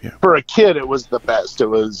was for a kid. It was the best. It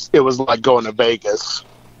was like going to Vegas.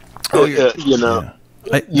 Oh, yeah. You know.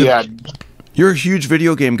 Yeah. You're a huge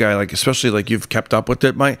video game guy, like especially like you've kept up with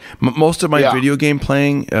it. Most of my video game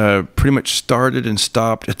playing pretty much started and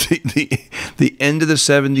stopped at the end of the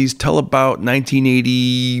 70s till about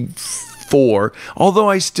 1984. Although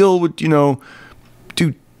I still would, do,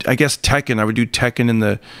 I guess Tekken. I would do Tekken in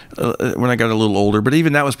the when I got a little older. But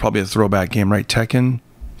even that was probably a throwback game, right? Tekken,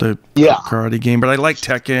 the karate game. But I like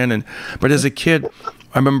Tekken, but as a kid,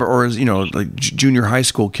 I remember, or as like junior high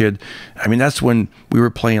school kid, I mean, that's when we were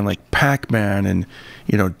playing like Pac-Man and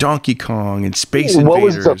Donkey Kong and Space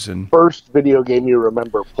Invaders. What was the first video game you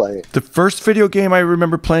remember playing? The first video game I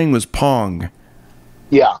remember playing was Pong.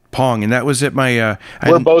 Yeah, Pong, and that was at my.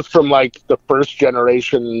 We're both from like the first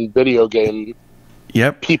generation video game.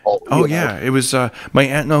 Yep. People. Oh, yeah. It was my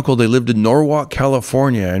aunt and uncle. They lived in Norwalk,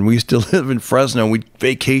 California, and we used to live in Fresno. We'd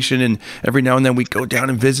vacation, and every now and then we'd go down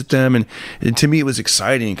and visit them. And to me, it was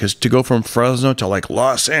exciting because to go from Fresno to like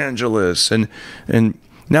Los Angeles, and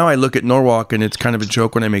now I look at Norwalk, and it's kind of a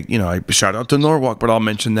joke when I make, I shout out to Norwalk, but I'll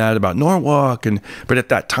mention that about Norwalk. But at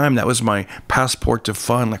that time, that was my passport to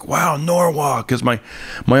fun. Like, wow, Norwalk, because my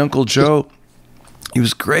Uncle Joe. He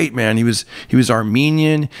was great, man. He was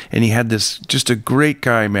Armenian, and he had this just a great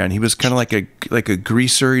guy, man. He was kind of like a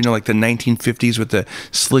greaser, like the 1950s with the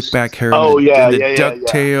slick back hair, and the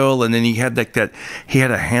ducktail, and then he had like that. He had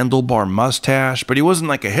a handlebar mustache, but he wasn't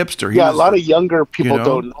like a hipster. A lot of younger people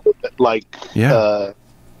don't know that, like,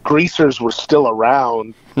 greasers were still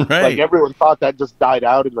around. Right. Like everyone thought that just died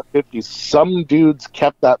out in the 50s. Some dudes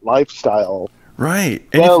kept that lifestyle. Right.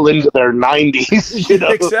 Well into their 90s,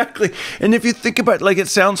 Exactly. And if you think about it, like, it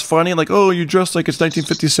sounds funny, like, oh, you dress like it's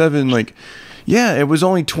 1957. Like, yeah, it was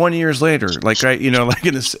only 20 years later. Like, like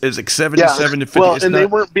it's like 77 to 50. Well, and they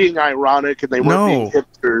weren't being ironic, and they weren't being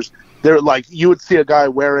hipsters. They're like, you would see a guy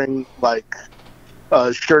wearing like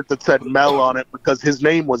a shirt that said Mel on it because his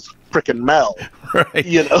name was frickin' Mel. Right.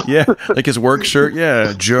 Yeah. Like his work shirt.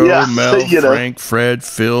 Yeah. Joe, Mel, Frank, Fred,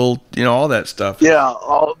 Phil, all that stuff. Yeah.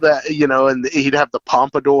 All that, and he'd have the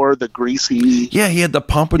pompadour, the greasy. Yeah. He had the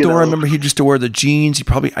pompadour. I remember he used to wear the jeans.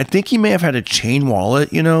 I think he may have had a chain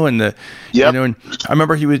wallet, and and I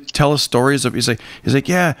remember he would tell us stories of, he's like,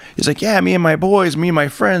 yeah, me and my boys, me and my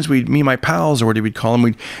friends, me and my pals, or what he would call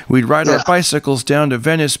them. We'd ride our bicycles down to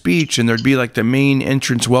Venice Beach, and there'd be like the main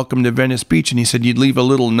entrance, welcome to Venice Beach. And he said, you'd leave a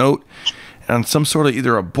little note on some sort of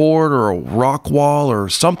either a board or a rock wall or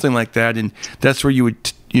something like that, and that's where you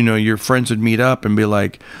would your friends would meet up and be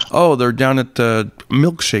like, oh, they're down at the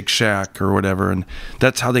milkshake shack or whatever, and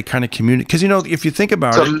that's how they kind of communicate. Because if you think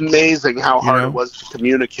about it's amazing how hard it was to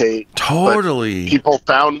communicate. Totally. People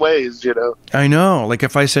found ways. I know. Like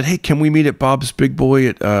if I said, hey, can we meet at Bob's Big Boy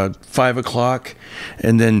at 5:00,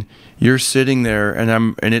 and then you're sitting there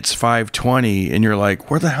and it's 5:20, and you're like,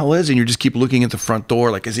 where the hell is he? And you just keep looking at the front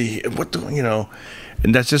door, like, is he, what the,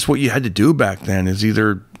 and that's just what you had to do back then, is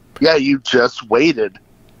either. Yeah, you just waited.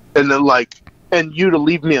 And then and you to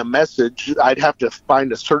leave me a message, I'd have to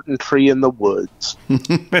find a certain tree in the woods. And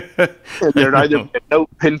there'd either be a note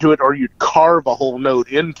pinned to it, or you'd carve a whole note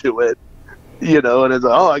into it. And it's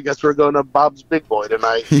like, oh, I guess we're going to Bob's Big Boy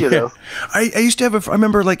tonight, I used to have I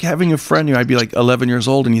remember like having a friend who I'd be like 11 years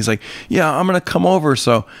old, and he's like, yeah, I'm going to come over.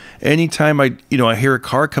 So anytime I hear a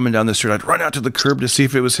car coming down the street, I'd run out to the curb to see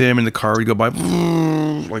if it was him, and the car would go by,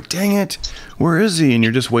 like, dang it, where is he? And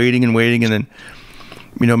you're just waiting, and then,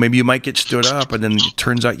 maybe you might get stood up, and then it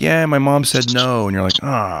turns out, yeah, my mom said no, and you're like,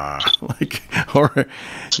 or,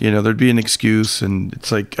 there'd be an excuse, and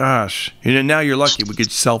it's like, gosh, now you're lucky. We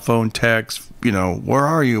get cell phone text, where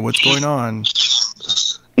are you? What's going on?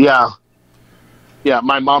 Yeah. Yeah,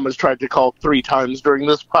 my mom has tried to call 3 times during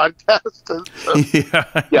this podcast.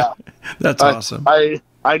 Yeah. That's awesome. I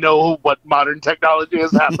know what modern technology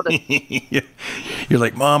is happening. Yeah. You're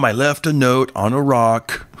like, Mom, I left a note on a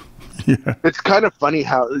rock. Yeah. It's kind of funny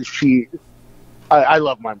how I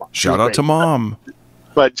love my mom. Shout out to Mom.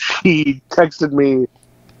 But she texted me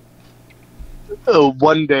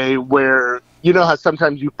one day where, how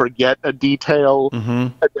sometimes you forget a detail,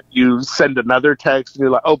 and then you send another text and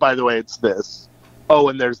you're like, oh, by the way, it's this. Oh,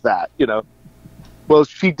 and there's that, Well,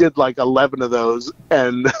 she did like 11 of those,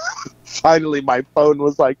 and finally my phone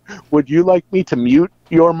was like, would you like me to mute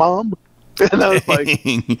your mom? And I was like,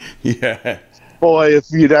 yeah. Boy, if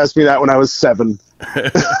you'd asked me that when I was 7.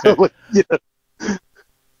 I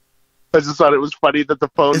just thought it was funny that the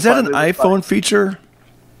phone... Is that an iPhone feature?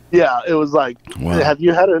 Yeah, it was like, wow. Have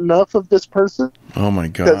you had enough of this person? Oh my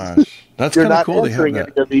gosh. That's kind of cool. You're not answering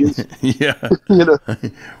any of these. Yeah.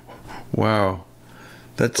 Wow.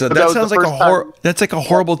 That sounds like that's like a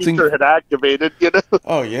horrible thing. Had activated, you know.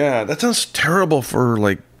 Oh yeah, that sounds terrible for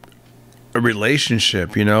like a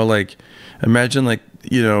relationship, you know. Like imagine like,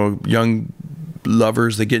 you know, young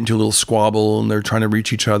lovers, they get into a little squabble and they're trying to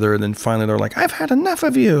reach each other, and then finally they're like, I've had enough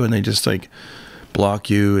of you, and they just like block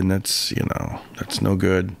you, and that's, you know, that's no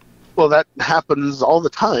good. Well, that happens all the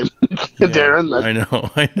time, Darren. I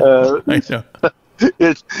know. I know.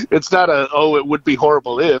 It's not it would be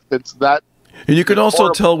horrible if, it's that. And you can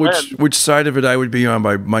also tell which side of it I would be on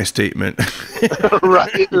by my statement.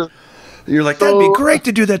 Right. You're like, that'd be great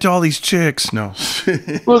to do that to all these chicks. No.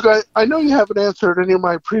 Look, I know you haven't answered any of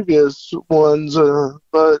my previous ones,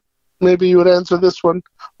 but maybe you would answer this one.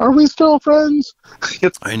 Are we still friends?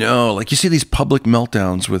 I know. Like, you see these public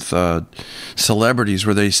meltdowns with celebrities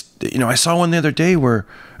where they, you know, I saw one the other day where,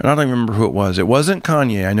 and I don't even remember who it was. It wasn't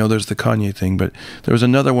Kanye. I know there's the Kanye thing, but there was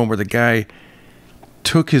another one where the guy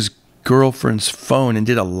took his girlfriend's phone and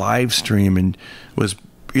did a live stream and was,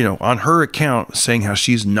 you know, on her account saying how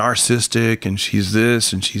she's narcissistic and she's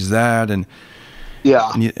this and she's that, and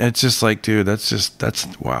it's just like, dude, that's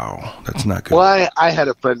wow, that's not good. Well, I had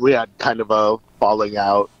a friend, we had kind of a falling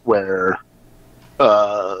out where you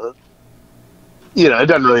know, it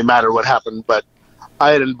doesn't really matter what happened, but I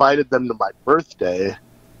had invited them to my birthday,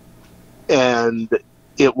 and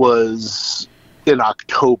it was in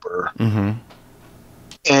October. Mm-hmm.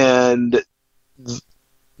 And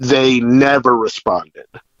they never responded.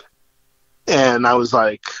 And I was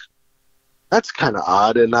like, that's kind of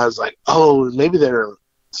odd. And I was like, oh, maybe they're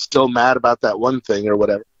still mad about that one thing or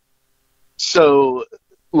whatever. So,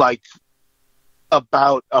 like,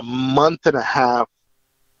 about a month and a half,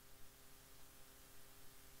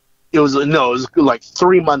 it was like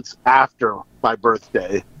 3 months after my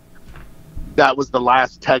birthday. That was the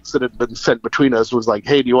last text that had been sent between us, was like,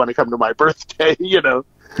 hey, do you want to come to my birthday? You know?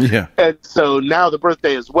 Yeah. And so now the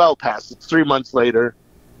birthday is well past. It's 3 months later.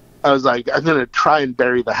 I was like, I'm going to try and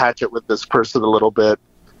bury the hatchet with this person a little bit.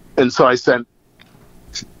 And so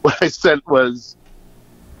what I sent was,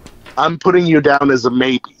 I'm putting you down as a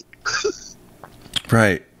maybe.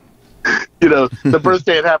 Right. You know, the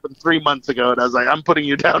birthday had happened 3 months ago, and I was like, I'm putting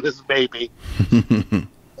you down as maybe.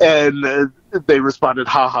 And they responded,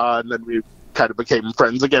 haha, and then we kind of became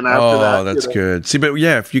friends again after that. Oh, that's good. See, but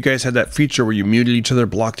yeah, if you guys had that feature where you muted each other,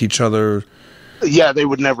 blocked each other. Yeah, they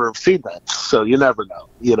would never have seen that. So you never know,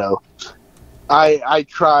 you know. I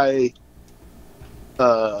try,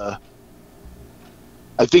 I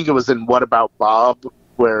think it was in What About Bob,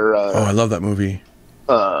 where... oh, I love that movie.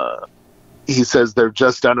 He says they're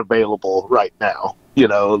just unavailable right now. You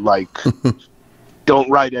know, like, don't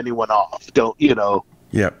write anyone off. Don't, you know...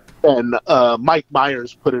 Yep. And Mike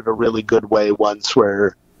Myers put it a really good way once,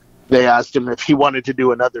 where they asked him if he wanted to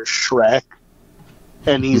do another Shrek,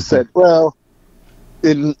 and he said, well,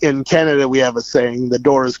 in Canada we have a saying, the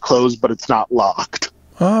door is closed but it's not locked.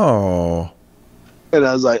 Oh. And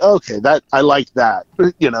I was like, okay, that I like that,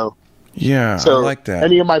 you know. Yeah, so I like that.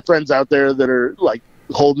 Any of my friends out there that are like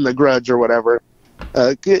holding a grudge or whatever,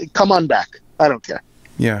 come on back. I don't care.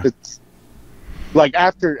 Yeah. It's like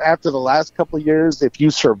after the last couple of years, if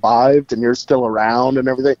you survived and you're still around and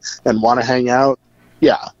everything and want to hang out,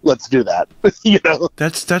 yeah, let's do that. You know,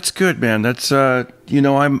 that's good, man. That's you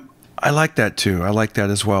know, I like that too. I like that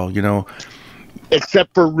as well. You know,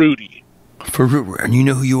 except for Rudy. And you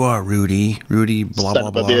know who you are, Rudy. Rudy, blah Son blah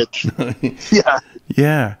of blah. A bitch. Yeah.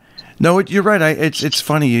 Yeah. No, you're right. It's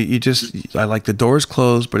funny. You just, I like the doors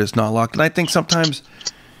closed, but it's not locked. And I think sometimes,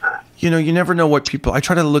 you know, you never know what people. I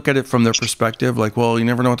try to look at it from their perspective. Like, well, you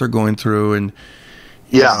never know what they're going through, and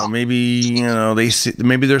you know, maybe, you know, they see,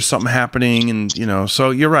 maybe there's something happening, and you know. So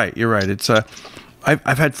you're right. You're right. It's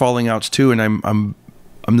I've had falling outs too, and I'm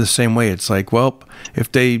the same way. It's like, well,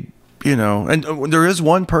 if they, you know, and there is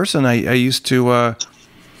one person I used to.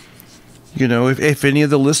 You know, if any of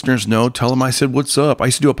the listeners know, tell them I said, what's up? I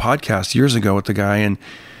used to do a podcast years ago with the guy, and,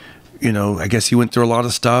 you know, I guess he went through a lot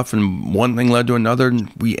of stuff, and one thing led to another, and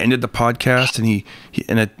we ended the podcast, and he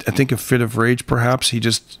I think a fit of rage, perhaps, he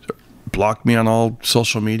just blocked me on all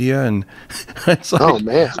social media, and it's like, oh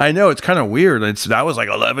man, I know, it's kind of weird. That was like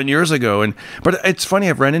 11 years ago, but it's funny,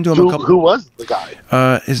 I've ran into him a couple. Who was the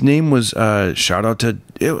guy? His name was shout out to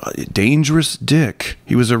Dangerous Dick.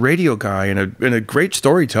 He was a radio guy and a great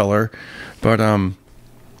storyteller, but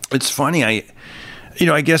it's funny.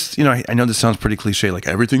 I guess, I know this sounds pretty cliche, like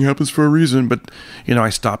everything happens for a reason, but, I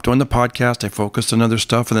stopped doing the podcast, I focused on other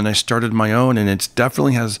stuff, and then I started my own, and it's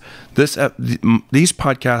definitely has these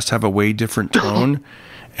podcasts have a way different tone,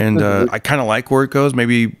 and I kind of like where it goes.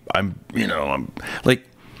 Maybe I'm like,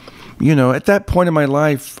 at that point in my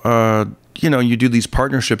life, you do these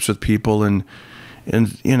partnerships with people, and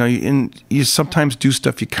And you sometimes do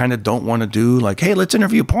stuff you kind of don't want to do, like, hey, let's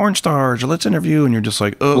interview porn stars, or let's interview, and you're just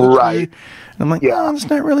like, oh, right. And I'm like, yeah, that's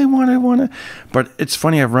not really what I want to. But it's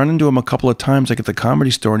funny, I've run into him a couple of times, like at the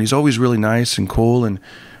Comedy Store, and he's always really nice and cool. And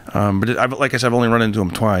like I said, I've only run into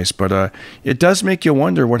him twice, but it does make you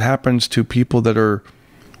wonder what happens to people that are,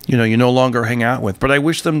 you no longer hang out with. But I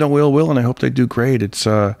wish them no ill will, and I hope they do great. It's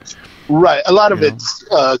right. A lot of it's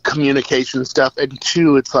communication stuff, and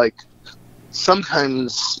two, it's like,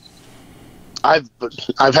 sometimes I've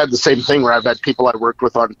had the same thing where I've had people I worked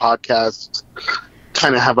with on podcasts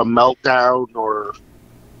kind of have a meltdown, or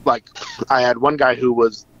like I had one guy who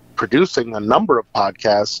was producing a number of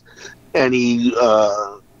podcasts, and he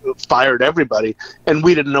fired everybody, and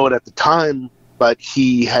we didn't know it at the time, but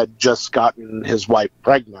he had just gotten his wife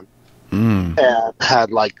pregnant and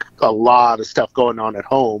had like a lot of stuff going on at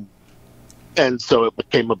home, and so it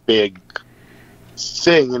became a big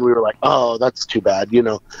thing, and we were like, oh, that's too bad,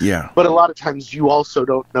 Yeah. But a lot of times you also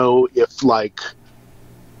don't know if, like,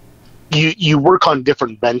 you work on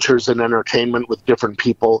different ventures in entertainment with different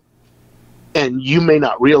people, and you may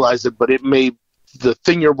not realize it, but the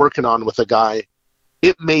thing you're working on with a guy,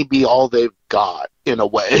 it may be all they've got in a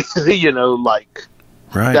way, like,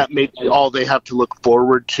 right. That may be all they have to look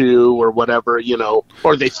forward to, or whatever,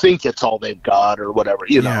 or they think it's all they've got, or whatever,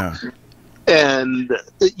 Yeah. And,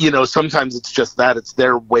 sometimes it's just that. It's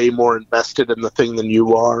they're way more invested in the thing than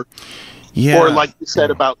you are. Yeah. Or like you said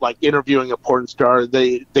about, like, interviewing a porn star,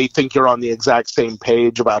 they think you're on the exact same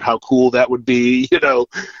page about how cool that would be,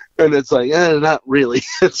 and it's like, not really.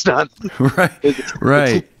 It's not. Right.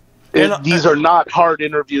 Right. These are not hard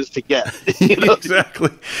interviews to get. Exactly.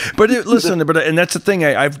 But and that's the thing.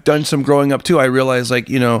 I've done some growing up too. I realized, like,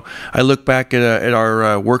 I look back at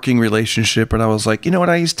our working relationship, and I was like, you know what,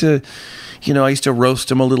 I used to roast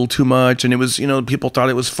him a little too much, and it was, people thought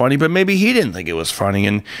it was funny, but maybe he didn't think it was funny.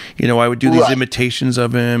 And, I would do these imitations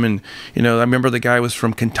of him, and, I remember the guy was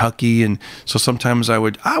from Kentucky, and so sometimes I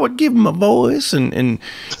would give him a voice, and I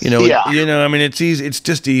mean, it's easy. It's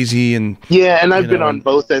just easy. And and I've been on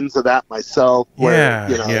both ends of that myself,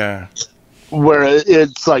 where, where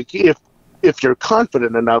it's like, if you're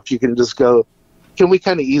confident enough, you can just go, can we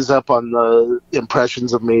kind of ease up on the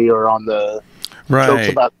impressions of me, or on the jokes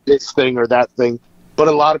about this thing or that thing? But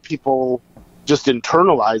a lot of people just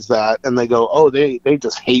internalize that, and they go, oh, they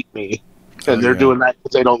just hate me, and they're doing that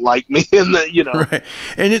because they don't like me. And right.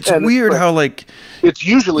 And it's weird how, like, it's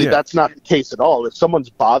usually that's not the case at all. If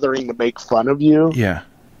someone's bothering to make fun of you,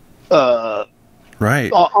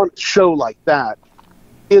 right, on a show like that,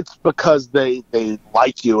 it's because they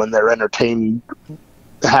like you and they're entertained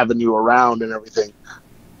having you around and everything.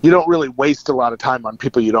 You don't really waste a lot of time on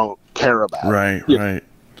people you don't care about. Right, right.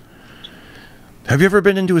 Have you ever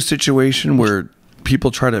been into a situation where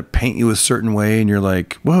people try to paint you a certain way, and you're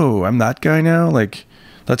like, whoa, I'm that guy now? Like,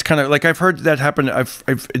 that's kind of like, I've heard that happen.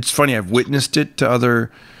 It's funny, I've witnessed it to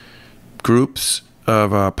other groups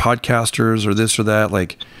of podcasters or this or that.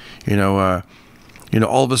 Like,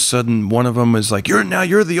 all of a sudden one of them is like,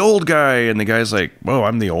 you're the old guy, and the guy's like, whoa,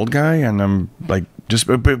 I'm the old guy, and I'm like, just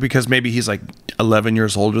because maybe he's like 11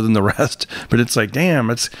 years older than the rest. But it's like, damn,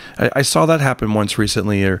 I saw that happen once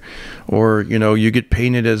recently, or you get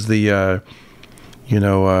painted as the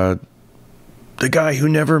guy who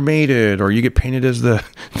never made it, or you get painted as the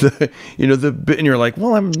and you're like,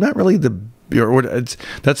 well, I'm not really the.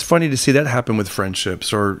 That's funny to see that happen with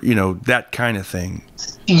friendships, or that kind of thing.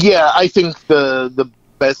 Yeah, I think the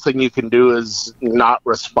best thing you can do is not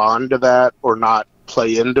respond to that, or not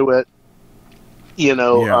play into it.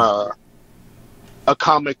 A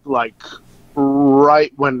comic, like,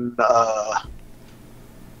 right when I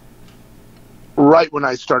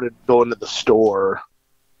started going to the store,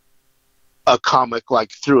 a comic,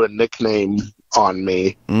 like, threw a nickname on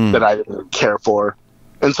me that I didn't care for.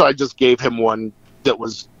 And so I just gave him one that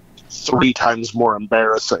was 3 times more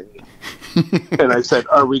embarrassing. And I said,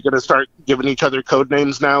 are we going to start giving each other code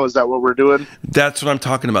names now? Is that what we're doing? That's what I'm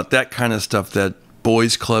talking about. That kind of stuff, that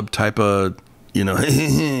boys club type of,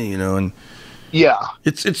 and yeah,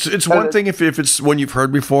 it's one thing if it's one you've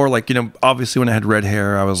heard before, like, obviously when I had red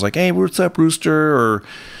hair, I was like, hey, what's up, Rooster? Or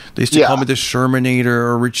they used to call me the Shermanator,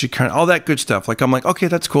 or Richie, kind of all that good stuff. Like, I'm like, okay,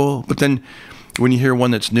 that's cool. But then when you hear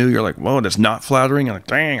one that's new, you're like, whoa, that's not flattering. I'm like,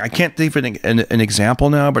 dang, I can't think of an example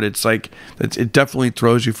now, but it's like, it definitely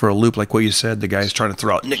throws you for a loop. Like what you said, the guy's trying to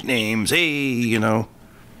throw out nicknames, hey,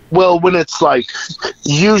 Well, when it's like,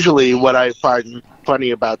 usually what I find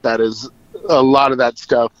funny about that is a lot of that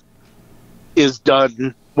stuff is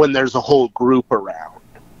done when there's a whole group around.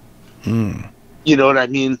 You know what I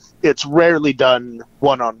mean? It's rarely done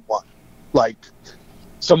one-on-one. Like,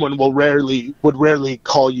 someone would rarely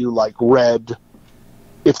call you like Red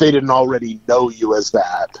if they didn't already know you as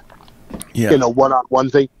that. Yeah. In a one-on-one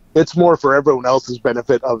thing. It's more for everyone else's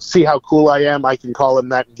benefit of, see how cool I am, I can call him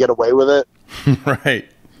that and get away with it. Right.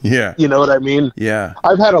 Yeah. You know what I mean? Yeah.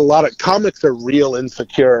 I've had a lot of comics are real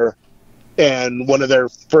insecure, and one of their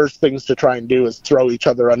first things to try and do is throw each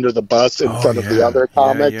other under the bus in front of the other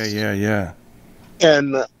comics. Yeah.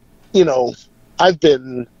 And, you know, I've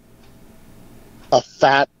been a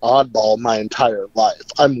fat oddball my entire life.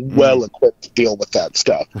 I'm well equipped to deal with that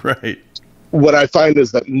stuff. Right. What I find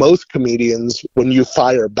is that most comedians, when you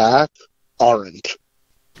fire back, aren't.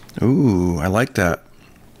 Ooh, I like that.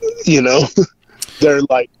 You know, they're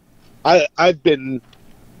like, I've been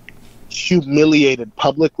humiliated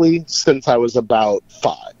publicly since I was about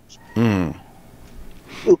 5.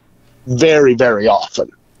 Very, very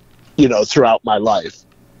often, you know, throughout my life.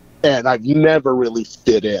 And I've never really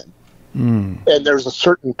fit in. And there's a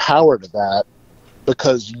certain power to that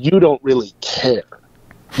because you don't really care.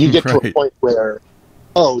 You get to a point where,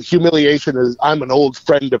 humiliation is, I'm an old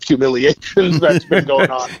friend of humiliations that's been going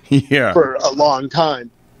on for a long time.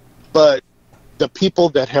 But the people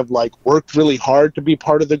that have like worked really hard to be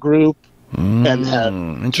part of the group and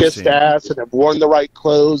have kissed ass and have worn the right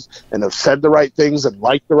clothes and have said the right things and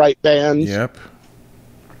liked the right bands. Yep.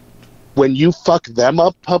 When you fuck them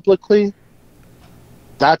up publicly,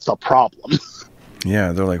 that's a problem.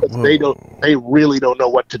 Yeah, they're like, whoa. They really don't know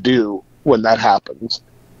what to do when that happens.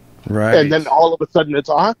 Right. And then all of a sudden it's,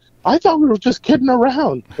 I thought we were just kidding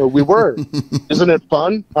around. But we were. Isn't it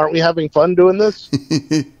fun? Aren't we having fun doing this?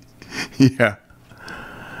 Yeah.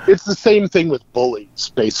 It's the same thing with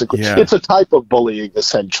bullies, basically. Yeah. It's a type of bullying,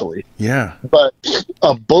 essentially. Yeah. But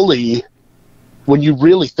a bully, when you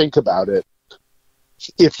really think about it,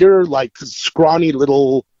 if you're like scrawny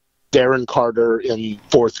little Darren Carter in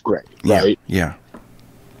 4th grade, right? Yeah.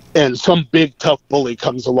 And some big tough bully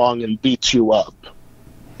comes along and beats you up.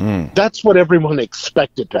 That's what everyone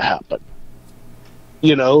expected to happen.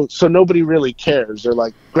 You know, so nobody really cares. They're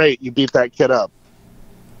like, great, you beat that kid up.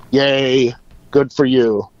 Yay, good for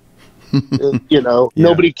you. You know,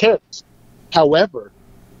 nobody cares. However,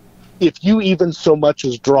 if you even so much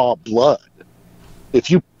as draw blood, if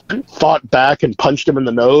you fought back and punched him in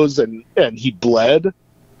the nose and he bled,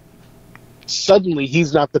 suddenly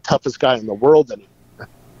he's not the toughest guy in the world anymore.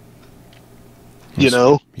 You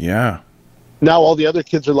know? Yeah. Now all the other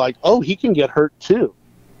kids are like, oh, he can get hurt too.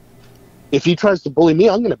 If he tries to bully me,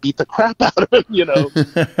 I'm going to beat the crap out of him, you know?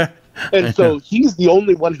 And so he's the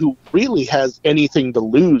only one who really has anything to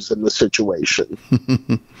lose in the situation.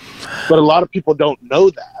 But a lot of people don't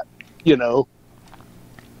know that, you know?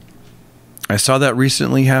 I saw that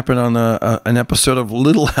recently happen on an episode of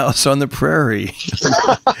Little House on the Prairie.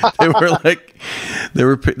 There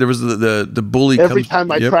was the bully. Every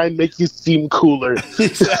time I try and make you seem cooler.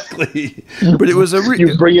 Exactly. But it was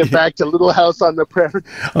you bring it back to Little House on the Prairie.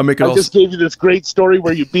 I just gave you this great story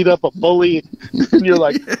where you beat up a bully, and you're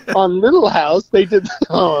like, on Little House they did.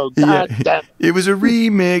 Oh God, damn. It was a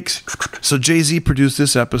remix. So Jay-Z produced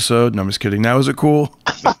this episode. No, I'm just kidding. Now is it cool?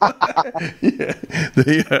 I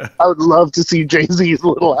would love to see Jay-Z's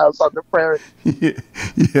Little House on the Prairie.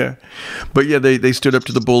 Yeah. But yeah, they stood up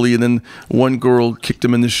to the bully, and then one girl kicked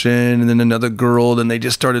him in the shin, and then another girl, and they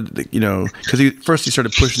just started, you know, because first he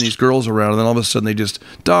started pushing these girls around, and then all of a sudden they just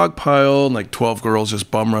dogpiled, and like 12 girls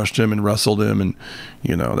just bum rushed him and wrestled him, and,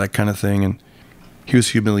 you know, that kind of thing, and he was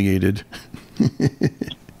humiliated.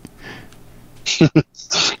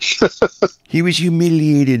 He was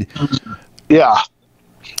humiliated. Yeah.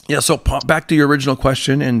 Yeah, so back to your original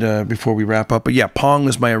question, and before we wrap up, but yeah, Pong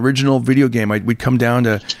was my original video game. We'd come down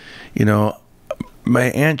to, you know,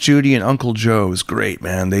 my Aunt Judy and Uncle Joe. It was great,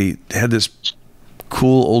 man. They had this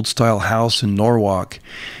cool old-style house in Norwalk,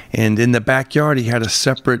 and in the backyard he had a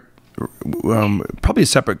separate, probably a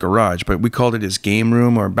separate garage, but we called it his game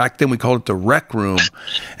room, or back then we called it the rec room.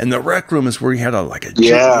 And the rec room is where he had a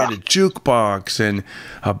jukebox and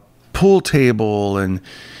a pool table, and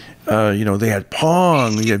you know, they had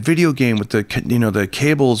Pong, we had video game with the, you know, the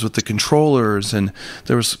cables with the controllers, and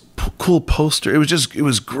there was cool poster. It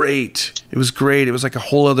was great. It was great. It was like a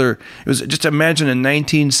whole other, it was, just imagine a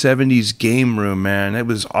 1970s game room, man. It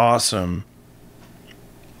was awesome.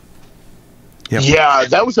 Yep. Yeah,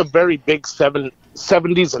 that was a very big 70s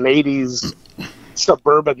and 80s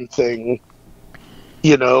suburban thing,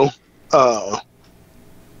 you know.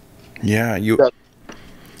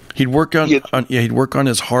 He'd work on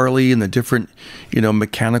his Harley and the different, you know,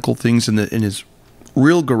 mechanical things in his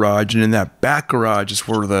real garage, and in that back garage is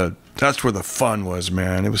where that's where the fun was,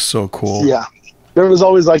 man. It was so cool. Yeah, there was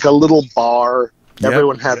always like a little bar.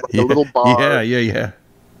 Everyone had like a little bar. Yeah.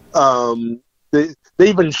 They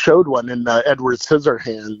even showed one in Edward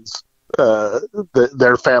Scissorhands.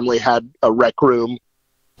 Their family had a rec room,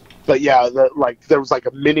 but yeah, there was like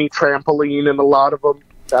a mini trampoline in a lot of them.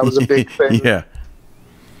 That was a big thing. Yeah.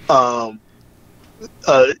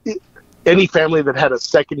 Any family that had a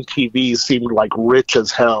second TV seemed like rich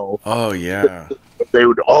as hell. Oh yeah. They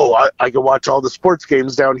would, I can watch all the sports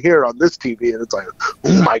games down here on this TV, and it's like,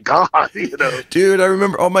 oh my god, you know. Dude, I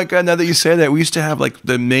remember. Oh my god! Now that you say that, we used to have like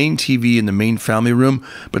the main TV in the main family room,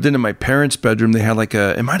 but then in my parents' bedroom, they had like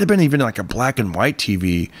it might have been even like a black and white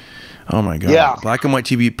TV. Oh my god! Yeah, black and white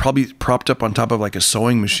TV, probably propped up on top of like a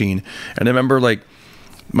sewing machine. And I remember like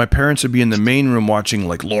my parents would be in the main room watching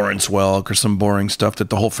like Lawrence Welk or some boring stuff that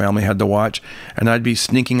the whole family had to watch, and I'd be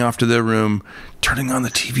sneaking off to their room, turning on the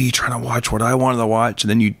TV, trying to watch what I wanted to watch, and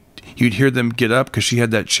then you'd hear them get up because she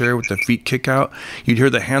had that chair with the feet kick out. You'd hear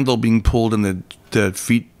the handle being pulled and the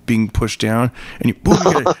feet being pushed down, and you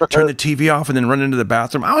gotta turn the TV off and then run into the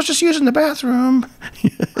bathroom. I was just using the bathroom.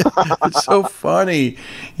 It's so funny,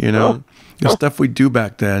 you know, the stuff we do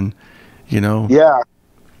back then, you know. Yeah.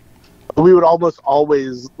 We would almost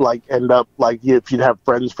always like end up like if you'd have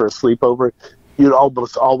friends for a sleepover, you'd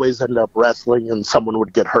almost always end up wrestling and someone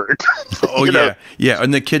would get hurt. Oh yeah, yeah,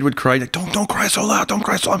 and the kid would cry like, "Don't cry so loud! Don't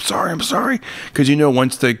cry so! I'm sorry," because you know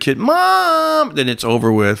once the kid, Mom, then it's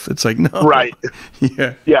over with. It's like no, right?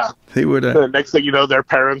 Yeah. They would. The next thing you know, their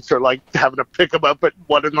parents are like having to pick them up at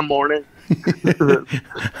 1 a.m.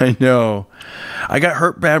 I know. I got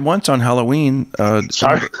hurt bad once on Halloween.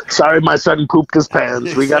 Sorry, my son pooped his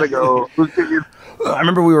pants. We gotta go. I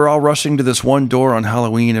remember we were all rushing to this one door on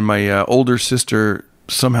Halloween, and my older sister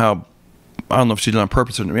somehow, I don't know if she did it on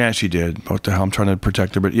purpose or not. Yeah, she did. What the hell? I'm trying to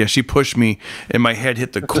protect her. But yeah, she pushed me, and my head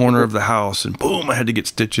hit the corner of the house, and boom, I had to get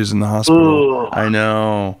stitches in the hospital. I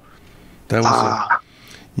know. That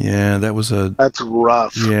was That's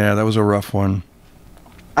rough. Yeah, that was a rough one.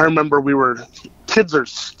 I remember kids are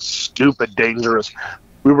stupid dangerous.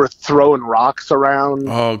 We were throwing rocks around.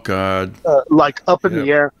 Oh, God. Like up in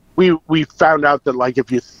the air. We found out that like if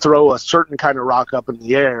you throw a certain kind of rock up in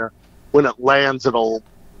the air, when it lands, it'll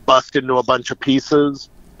bust into a bunch of pieces.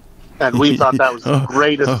 And we thought that was the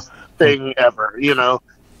greatest thing ever, you know.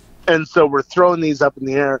 And so we're throwing these up in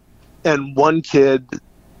the air, and one kid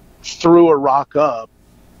threw a rock up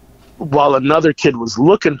while another kid was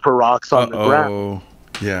looking for rocks on the ground.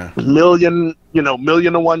 Yeah. Million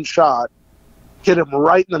to one shot. Hit him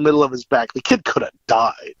right in the middle of his back. The kid could have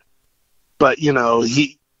died. But, you know,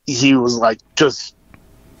 he was like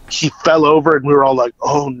he fell over, and we were all like,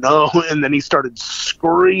 oh no. And then he started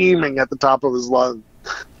screaming at the top of his lungs.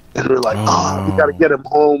 And we were like, we got to get him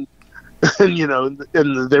home. And, you know,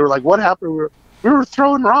 and they were like, what happened? We were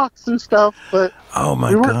throwing rocks and stuff, but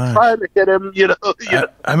we weren't trying to hit him, you know.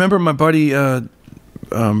 I remember my buddy, I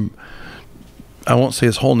won't say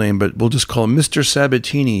his whole name, but we'll just call him Mr.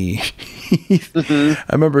 Sabatini.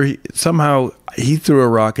 I remember somehow he threw a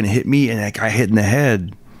rock and it hit me, and that guy hit in the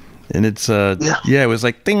head. And it's, it was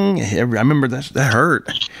like, ding. I remember that hurt.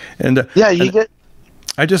 And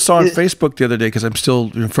I just saw on Facebook the other day, because I'm still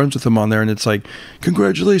friends with him on there, and it's like,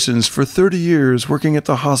 congratulations for 30 years working at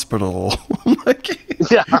the hospital. I'm like,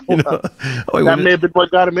 that may have been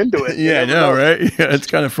what got him into it. Yeah, I know, right? Yeah, it's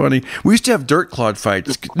kind of funny. We used to have dirt clod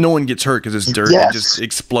fights. No one gets hurt because it's dirt. It just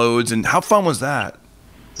explodes. And how fun was that?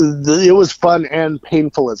 It was fun and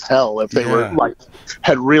painful as hell if they were like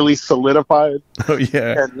had really solidified. Oh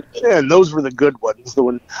yeah, and those were the good ones. The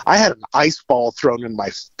one I had an ice ball thrown in my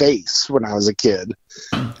face when I was a kid.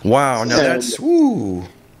 Wow, now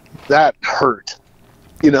that hurt.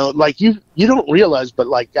 You know, like you don't realize, but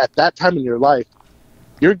like at that time in your life,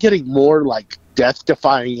 you're getting more like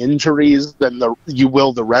death-defying injuries than you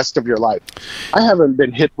will the rest of your life. I haven't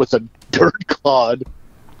been hit with a dirt clod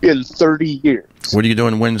in 30 years. What are you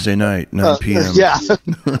doing Wednesday night, 9 p.m.? Yeah,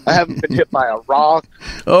 I haven't been hit by a rock.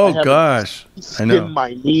 Oh, gosh. I know. Skinned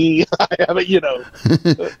my knee. I haven't, you know.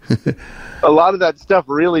 A lot of that stuff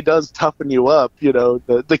really does toughen you up, you know,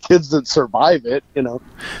 the kids that survive it, you know.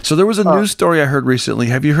 So there was a news story I heard recently.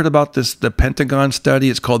 Have you heard about the Pentagon study?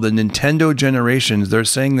 It's called the Nintendo Generations. They're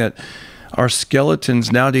saying that our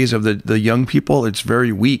skeletons nowadays of the young people, it's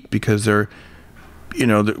very weak because they're, you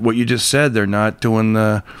know, what you just said, they're not doing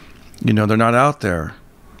they're not out there.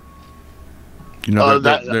 You know,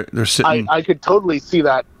 they're sitting. I could totally see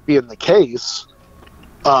that being the case.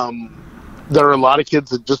 There are a lot of kids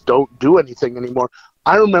that just don't do anything anymore.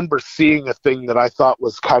 I remember seeing a thing that I thought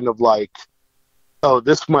was kind of like, oh,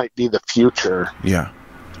 this might be the future. Yeah.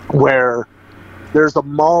 Where there's a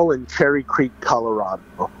mall in Cherry Creek,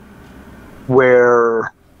 Colorado,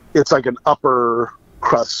 where it's like an upper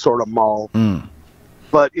crust sort of mall.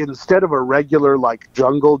 but instead of a regular like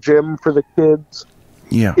jungle gym for the kids,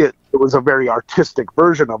 Yeah. it was a very artistic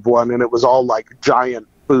version of one, and it was all like giant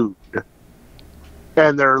food.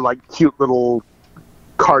 And they're like cute little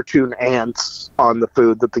cartoon ants on the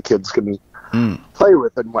food that the kids can play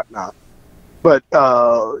with and whatnot. But,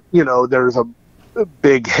 there's a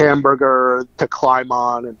big hamburger to climb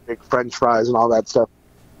on and big French fries and all that stuff.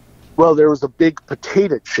 Well, there was a big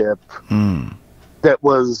potato chip that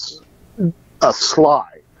was a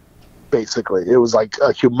slide, basically. It was like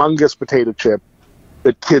a humongous potato chip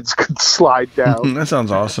that kids could slide down. That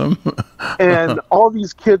sounds awesome. And all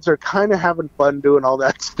these kids are kind of having fun doing all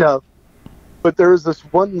that stuff. But there was this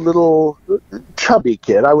one little chubby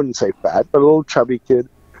kid, I wouldn't say fat, but a little chubby kid,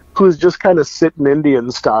 who was just kind of sitting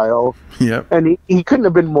Indian style. Yep. And he couldn't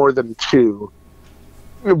have been more than 2.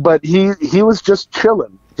 But he was just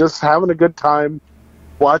chilling, just having a good time,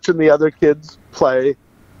 watching the other kids play.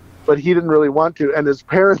 But he didn't really want to. And his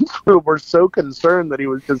parents were so concerned that he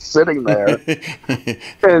was just sitting there.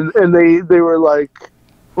 and they were like,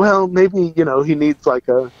 well, maybe, he needs like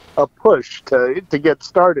a push to get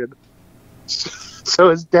started. So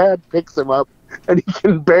his dad picks him up, and he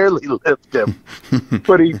can barely lift him.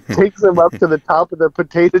 But he takes him up to the top of the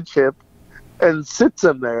potato chip and sits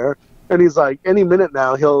him there. And he's like, any minute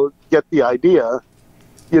now, he'll get the idea,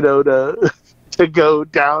 to go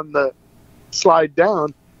down the slide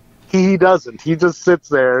down. He doesn't. He just sits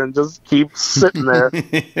there and just keeps sitting there.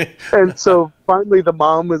 And so finally the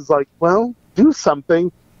mom is like, well, do something.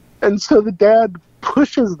 And so the dad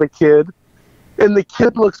pushes the kid. And the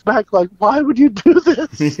kid looks back like, why would you do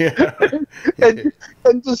this? Yeah.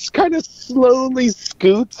 and just kind of slowly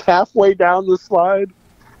scoots halfway down the slide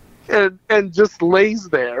and just lays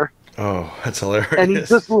there. Oh, that's hilarious. And he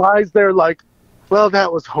just lies there like, well,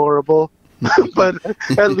 that was horrible, but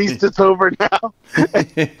at least it's over now. And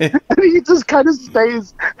he just kind of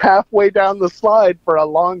stays halfway down the slide for a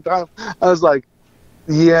long time. I was like,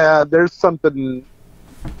 yeah, there's something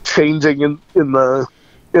changing in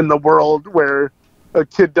the world where a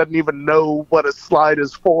kid doesn't even know what a slide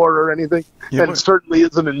is for or anything, and certainly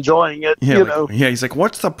isn't enjoying it. Yeah, yeah. He's like,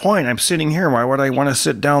 "What's the point? I'm sitting here. Why would I want to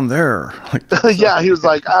sit down there?" Yeah, he was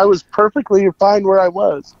like, "I was perfectly fine where I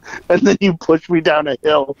was, and then you pushed me down a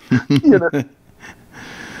hill."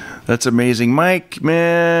 That's amazing, Mike.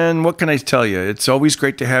 Man, what can I tell you? It's always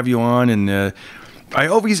great to have you on, and I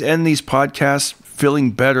always end these podcasts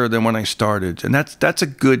feeling better than when I started, and that's a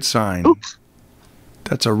good sign. Oops.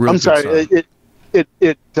 That's a real. I'm sorry. Sign.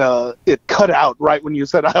 It cut out right when you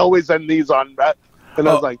said I always end these on that, and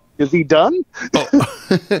I was like, "Is he done?"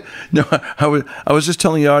 No, I was just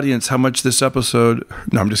telling the audience how much this episode.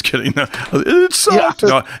 No, I'm just kidding. No, it sucked.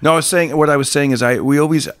 Yeah. No, I was saying what I was saying is we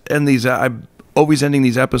always end these. I'm always ending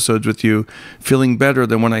these episodes with you feeling better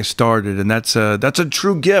than when I started, and that's a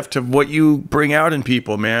true gift of what you bring out in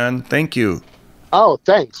people, man. Thank you. Oh,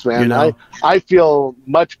 thanks, man. I feel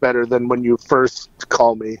much better than when you first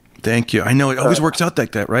call me. Thank you. I know it always works out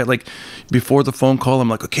like that, right? Like before the phone call, I'm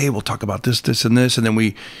like, okay, we'll talk about this, and this, and then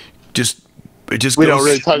we don't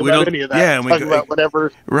really talk about any of that. Yeah, we talk about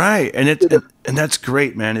whatever. Right, and and that's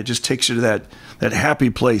great, man. It just takes you to that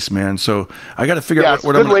happy place, man. So I got to figure out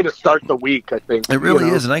what I'm. It's a good way to start the week, I think. It really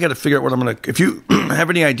is, and I got to figure out what I'm gonna. If you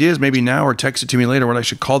have any ideas, maybe now or text it to me later, what I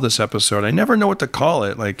should call this episode. I never know what to call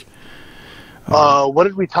it. Like, what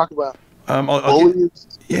did we talk about?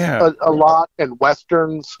 Bullies, a lot, and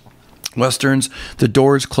westerns. Westerns, the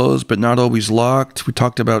doors closed but not always locked. We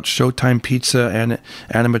talked about Showtime Pizza and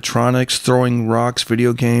animatronics, throwing rocks,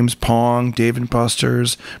 video games, Pong, Dave &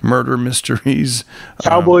 Buster's, murder mysteries.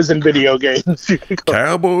 Cowboys and video games.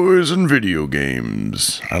 Cowboys and video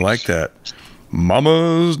games. I like that.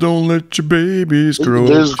 Mamas, don't let your babies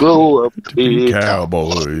grow up to be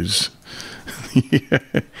cowboys. Yeah.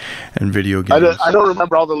 And video games. I don't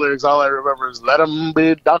remember all the lyrics. All I remember is "Let them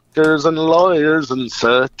be doctors and lawyers and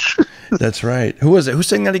such." That's right. Who was it? Who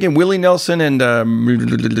sang that again? Willie Nelson and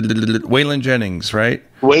Waylon Jennings, right?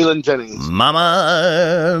 Waylon Jennings.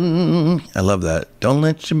 Mama, I love that. Don't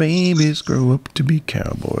let your babies grow up to be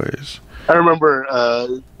cowboys. I remember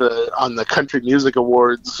on the Country Music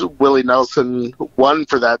Awards, Willie Nelson won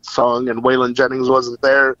for that song, and Waylon Jennings wasn't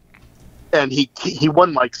there. And he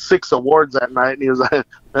won like 6 awards that night, and he was like,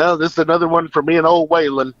 "Well, this is another one for me and old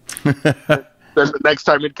Waylon." Then the next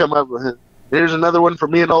time he'd come up, "Here's another one for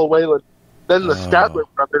me and old Waylon." Then the Statler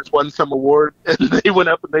brothers won some award, and they went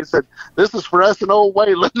up and they said, "This is for us and old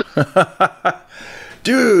Waylon."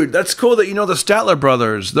 Dude, that's cool that you know the Statler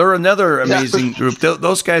brothers. They're another amazing group.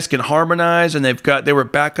 Those guys can harmonize, and they were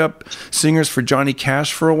backup singers for Johnny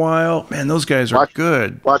Cash for a while. Man, those guys are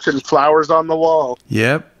good. Watching Flowers on the Wall.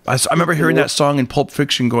 Yep. I remember hearing that song in Pulp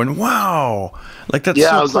Fiction going, wow. Like, that's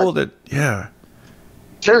so cool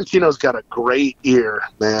Tarantino's got a great ear,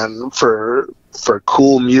 man, for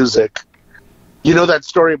cool music. You know that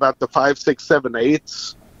story about the 5, 6, 7,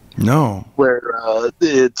 8s? No. Where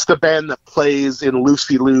it's the band that plays in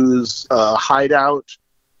Lucy Liu's hideout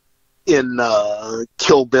in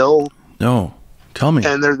Kill Bill. No. Tell me.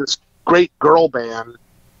 And they're this great girl band,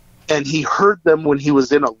 and he heard them when he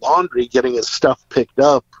was in a laundry getting his stuff picked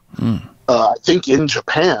up, I think in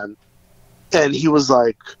Japan. And he was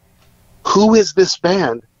like, who is this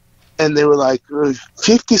band? And they were like,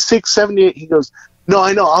 56, 78. He goes, no,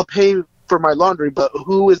 I know, I'll pay for my laundry, but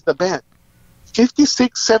who is the band?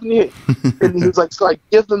 56, 78. And he was like, so I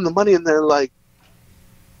give them the money, and they're like,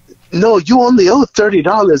 no, you only owe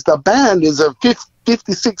 $30. The band is a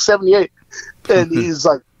 56, 78. And he's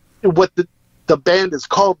like, what the band is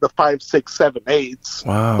called the 5, 6, 7, 8s.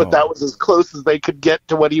 Wow. But that was as close as they could get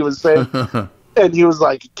to what he was saying. And he was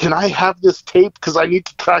like, can I have this tape? Because I need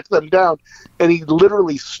to track them down. And he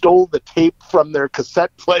literally stole the tape from their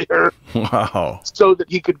cassette player. Wow. So that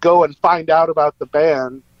he could go and find out about the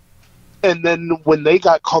band. And then when they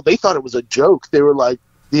got called, they thought it was a joke. They were like,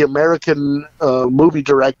 the American movie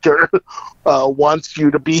director wants you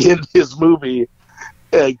to be in his movie.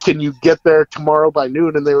 Can you get there tomorrow by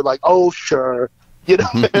noon? And they were like, oh, sure. You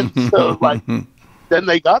know, and so like, then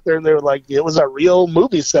they got there and they were like, it was a real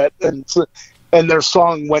movie set. And their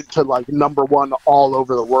song went to like #1 all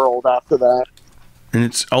over the world after that.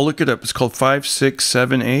 And I'll look it up. It's called 5, 6,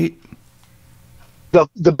 7, 8.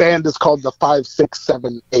 The band is called the 5, 6,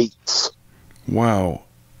 7, 8s. Wow.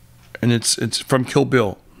 And it's from Kill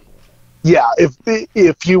Bill. Yeah,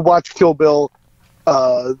 if you watch Kill Bill,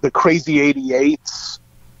 the Crazy 88s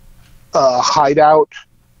hideout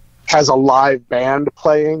has a live band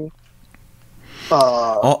playing.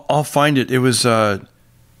 I'll find it. It was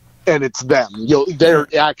and it's them. They're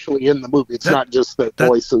actually in the movie. It's not just the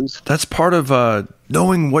voices. That's part of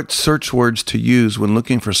knowing what search words to use when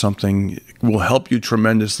looking for something will help you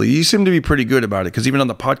tremendously. You seem to be pretty good about it, because even on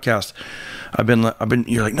the podcast, I've been.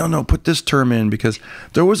 You're like, no, put this term in, because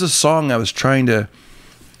there was a song I was trying to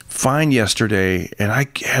find yesterday, and I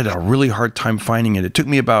had a really hard time finding it. It took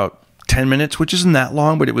me about 10 minutes, which isn't that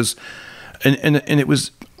long, but it was,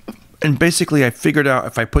 and basically I figured out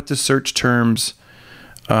if I put the search terms.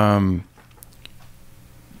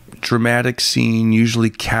 Dramatic scene, usually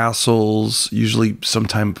castles, usually some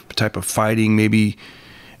type of fighting, maybe,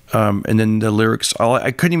 and then the lyrics.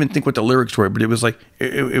 I couldn't even think what the lyrics were, but it was like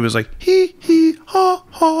it was like hee hee ha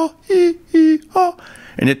ha hee hee ha,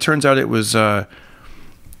 and it turns out it was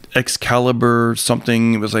Excalibur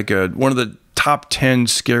something. It was like one of the top 10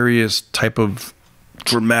 scariest type of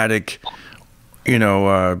dramatic,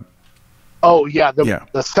 Oh yeah, the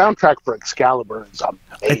soundtrack for Excalibur is amazing.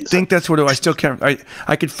 I think that's what I still can't.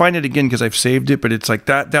 I could find it again because I've saved it, but it's like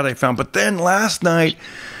that I found. But then last night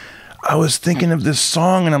I was thinking of this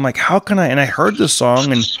song, and I'm like, how can I? And I heard the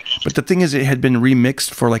song, but the thing is, it had been remixed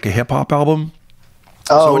for like a hip hop album.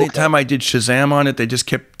 So anytime I did Shazam on it, they just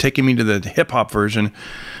kept taking me to the hip hop version,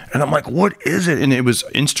 and I'm like, what is it? And it was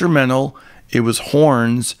instrumental. It was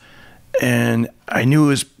horns, and I knew it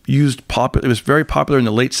was used popular. It was very popular in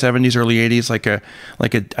the late 70s, early 80s.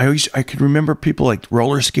 I could remember people like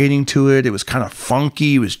roller skating to it. It was kind of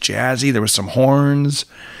funky. It was jazzy. There was some horns,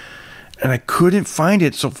 and I couldn't find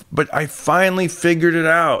it. But I finally figured it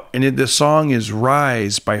out. And the song is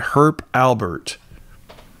 "Rise" by Herb Alpert.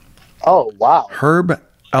 Oh wow, Herb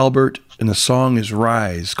Alpert, and the song is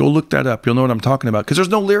 "Rise." Go look that up. You'll know what I'm talking about, because there's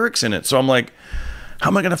no lyrics in it. So I'm like, how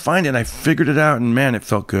am I going to find it? And I figured it out, and man, it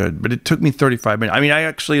felt good. But it took me 35 minutes. I mean, I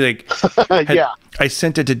actually I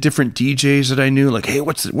sent it to different DJs that I knew. Like, hey,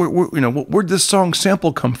 where'd this song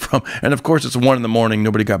sample come from? And of course, it's 1 a.m.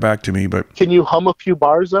 Nobody got back to me. But can you hum a few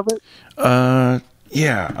bars of it?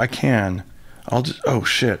 Yeah, I can. I'll just. Oh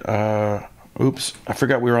shit. Oops, I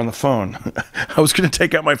forgot we were on the phone. I was going to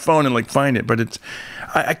take out my phone and like find it, but it's.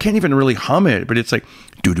 I can't even really hum it. But it's like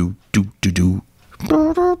do do do do do.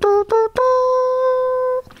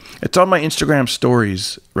 It's on my Instagram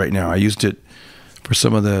stories right now. I used it for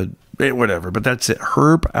some of the whatever, but that's it.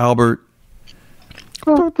 Herb Alpert.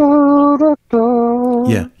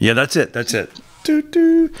 Yeah, that's it.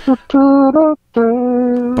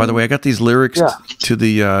 By the way, I got these lyrics to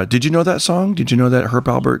the. Did you know that song? Did you know that Herb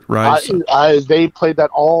Alpert Rise? They played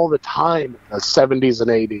that all the time in the 70s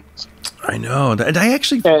and 80s. I know. And I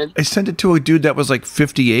sent it to a dude that was like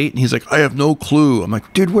 58, and he's like, I have no clue. I'm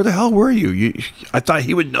like, dude, where the hell were you? I thought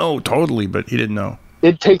he would know totally, but he didn't know.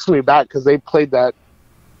 It takes me back because they played that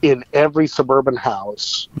in every suburban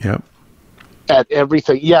house. Yep. At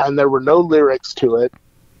everything. Yeah, and there were no lyrics to it.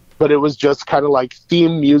 but it was just kind of like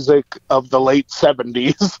theme music of the late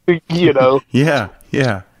 70s, you know? Yeah,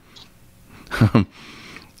 yeah.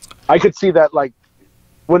 I could see that, like,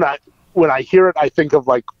 when I hear it, I think of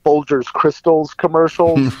like Folgers Crystals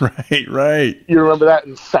commercials. Right. You remember that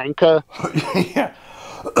in Sanka? Yeah.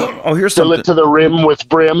 Oh, here's Fill something. it to the rim with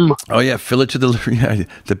brim. Oh yeah, fill it to the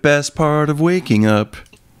the best part of waking up.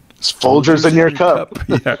 It's Folgers in your cup.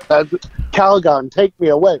 Yeah. Calgon, take me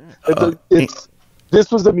away. This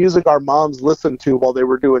was the music our moms listened to while they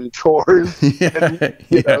were doing chores.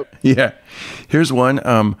 Yeah. Here's one.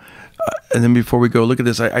 And then before we go, look at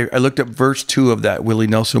this. I looked up verse 2 of that Willie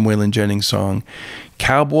Nelson Waylon Jennings song.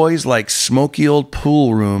 Cowboys like smoky old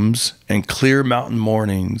pool rooms and clear mountain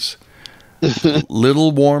mornings.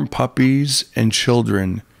 Little warm puppies and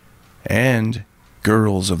children and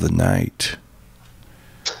girls of the night.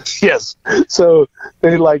 Yes. So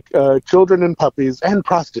they like children and puppies and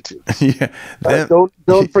prostitutes. Yeah.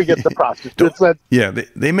 Don't forget the prostitutes.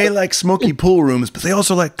 They may like smoky pool rooms, but they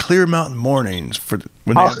also like clear mountain mornings for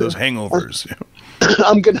when they have those hangovers.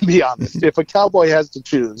 I'm going to be honest. If a cowboy has to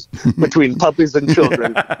choose between puppies and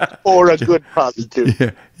children or a good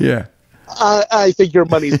prostitute, yeah. I think your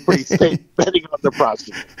money's pretty safe betting on the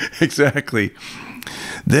prostitute. Exactly.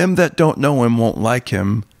 Them that don't know him won't like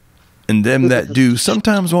him, and them that do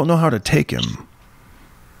sometimes won't know how to take him.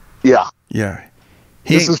 Yeah. Yeah.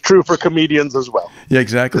 This is true for comedians as well. Yeah,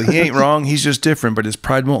 exactly. He ain't wrong. He's just different, but his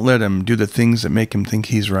pride won't let him do the things that make him think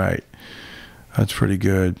he's right. That's pretty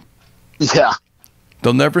good. Yeah.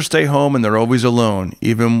 They'll never stay home, and they're always alone,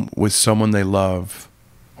 even with someone they love.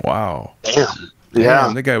 Wow. Damn. Yeah.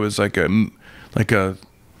 Damn, the guy was like a.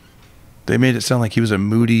 They made it sound like he was a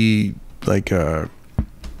moody, like a.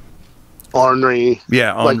 Ornery.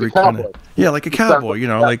 Yeah, ornery like kind of. Yeah, like a cowboy. You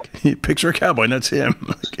know, like picture a cowboy, and that's him.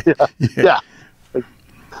 Yeah.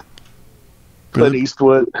 Clint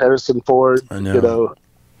Eastwood, Harrison Ford. I know.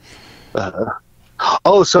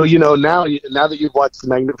 So now that you've watched The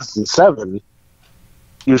Magnificent Seven,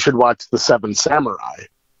 you should watch The Seven Samurai.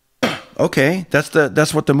 Okay,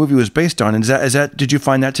 that's what the movie was based on. Is that? Did you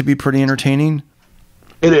find that to be pretty entertaining?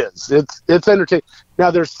 It is. It's entertaining.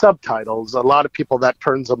 Now there's subtitles. A lot of people that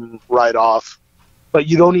turns them right off, but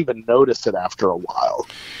you don't even notice it after a while.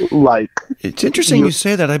 Like, it's interesting you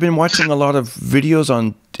say that. I've been watching a lot of videos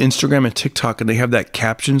on Instagram and TikTok, and they have that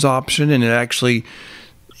captions option, and it actually,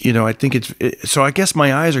 I think so I guess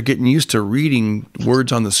my eyes are getting used to reading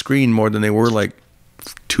words on the screen more than they were like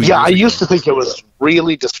 2 years ago. I used to think it was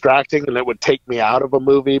really distracting and it would take me out of a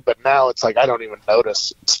movie, but now it's like I don't even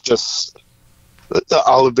notice. It's just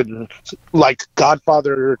I'll have been like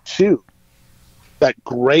Godfather 2. That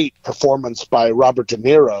great performance by Robert De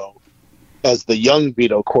Niro as the young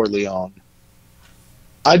Vito Corleone.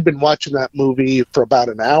 I'd been watching that movie for about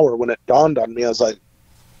an hour when it dawned on me. I was like,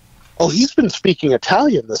 oh, he's been speaking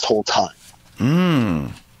Italian this whole time.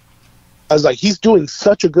 I was like, he's doing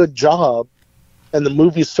such a good job, and the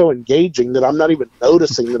movie's so engaging that I'm not even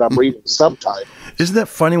noticing that I'm reading subtitles. Isn't that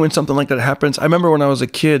funny when something like that happens? I remember when I was a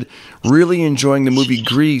kid really enjoying the movie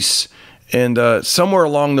Grease, and somewhere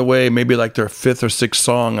along the way, maybe like their 5th or 6th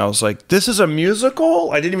song, I was like, this is a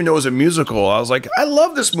musical? I didn't even know it was a musical. I was like, I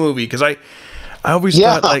love this movie, because I always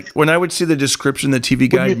thought, like, when I would see the description, the TV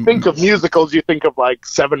guide. When you think of musicals, you think of like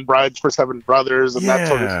Seven Brides for Seven Brothers and that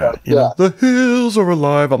sort of stuff. Yeah. The hills are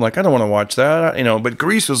alive. I'm like, I don't want to watch that. But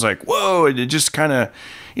Grease was like, whoa. And it just kind of,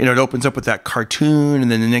 it opens up with that cartoon. And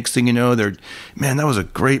then the next thing you know, man, that was a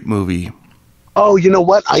great movie. Oh, you know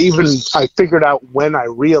what? I figured out when I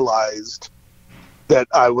realized that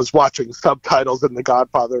I was watching subtitles in The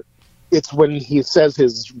Godfather. It's when he says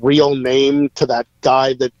his real name to that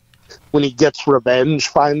guy when he gets revenge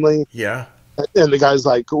finally. Yeah. And the guy's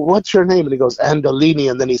like, what's your name? And he goes, Andolini.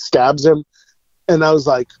 And then he stabs him. And I was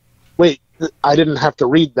like, wait, I didn't have to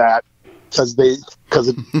read that because it's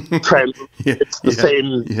the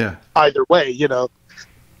same either way,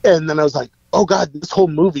 And then I was like, oh God, this whole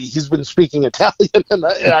movie, he's been speaking Italian, and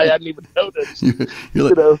I hadn't even noticed.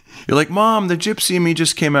 You're like, Mom, the gypsy in me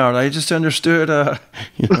just came out. I just understood.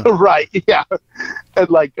 Right, yeah. And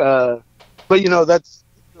like, but that's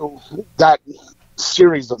that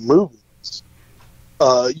series of movies.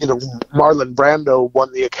 Marlon Brando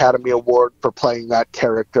won the Academy Award for playing that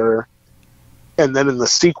character. And then in the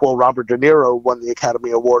sequel, Robert De Niro won the Academy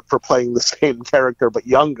Award for playing the same character but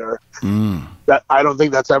younger. That I don't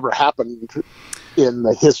think that's ever happened in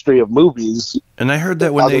the history of movies. And I heard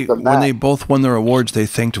that when they both won their awards, they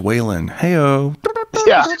thanked Waylon. Hey-o.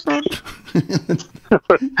 Yeah.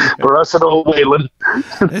 For us and old Waylon.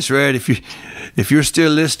 That's right. If you're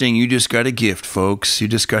still listening, you just got a gift, folks. You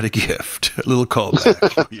just got a gift. A little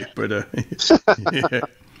callback for you. But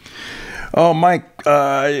Oh, Mike,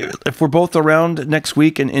 if we're both around next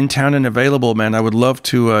week and in town and available, man, I would love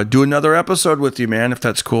to do another episode with you, man, if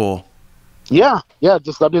that's cool. Yeah,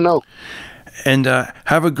 just let me know. And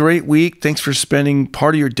have a great week. Thanks for spending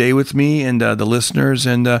part of your day with me and the listeners.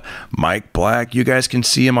 And Mike Black, you guys can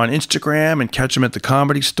see him on Instagram and catch him at the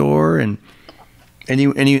Comedy Store. And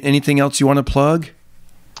anything else you want to plug?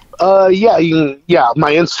 Yeah,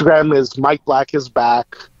 my Instagram is Mike Black is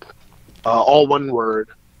back, all one word.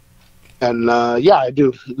 And I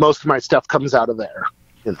do. Most of my stuff comes out of there.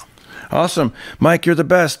 Awesome, Mike. You're the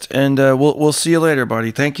best, and we'll see you later,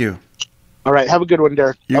 buddy. Thank you. All right, have a good one,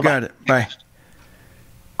 Darren. You got it. Bye.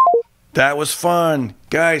 That was fun,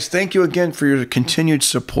 guys. Thank you again for your continued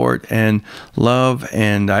support and love,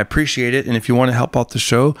 and I appreciate it. And if you want to help out the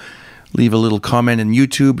show, leave a little comment in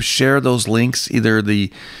YouTube. Share those links, either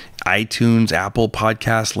the iTunes, Apple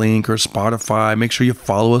Podcast link, or Spotify. Make sure you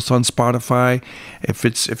follow us on Spotify.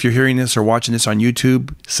 If you're hearing this or watching this on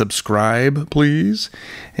YouTube, subscribe, please,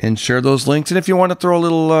 and share those links. And if you want to throw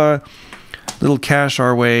a little cash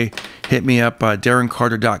our way, hit me up,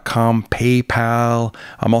 DarrenCarter.com, PayPal.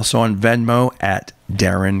 I'm also on Venmo at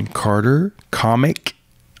Darren Carter Comic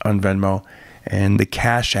on Venmo, and the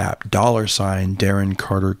Cash App, $ Darren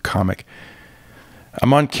Carter Comic.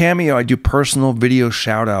 I'm on Cameo. I do personal video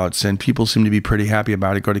shout-outs, and people seem to be pretty happy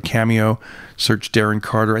about it. Go to Cameo, search Darren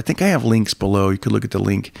Carter. I think I have links below. You could look at the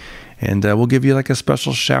link, and we'll give you like a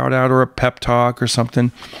special shout-out or a pep talk or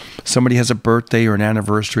something. Somebody has a birthday or an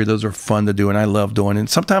anniversary. Those are fun to do, and I love doing it. And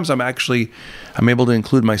sometimes I'm able to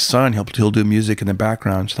include my son. He'll do music in the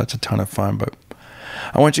background, so that's a ton of fun. But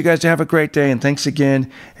I want you guys to have a great day, and thanks again.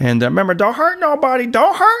 And remember, don't hurt nobody.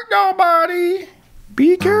 Don't hurt nobody.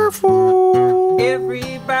 Be careful.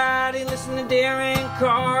 Everybody listen to Darren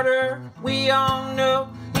Carter. We all know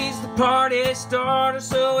he's the party starter.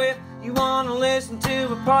 So if you want to listen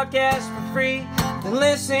to a podcast for free, then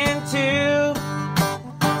listen to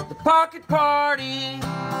The Pocket Party.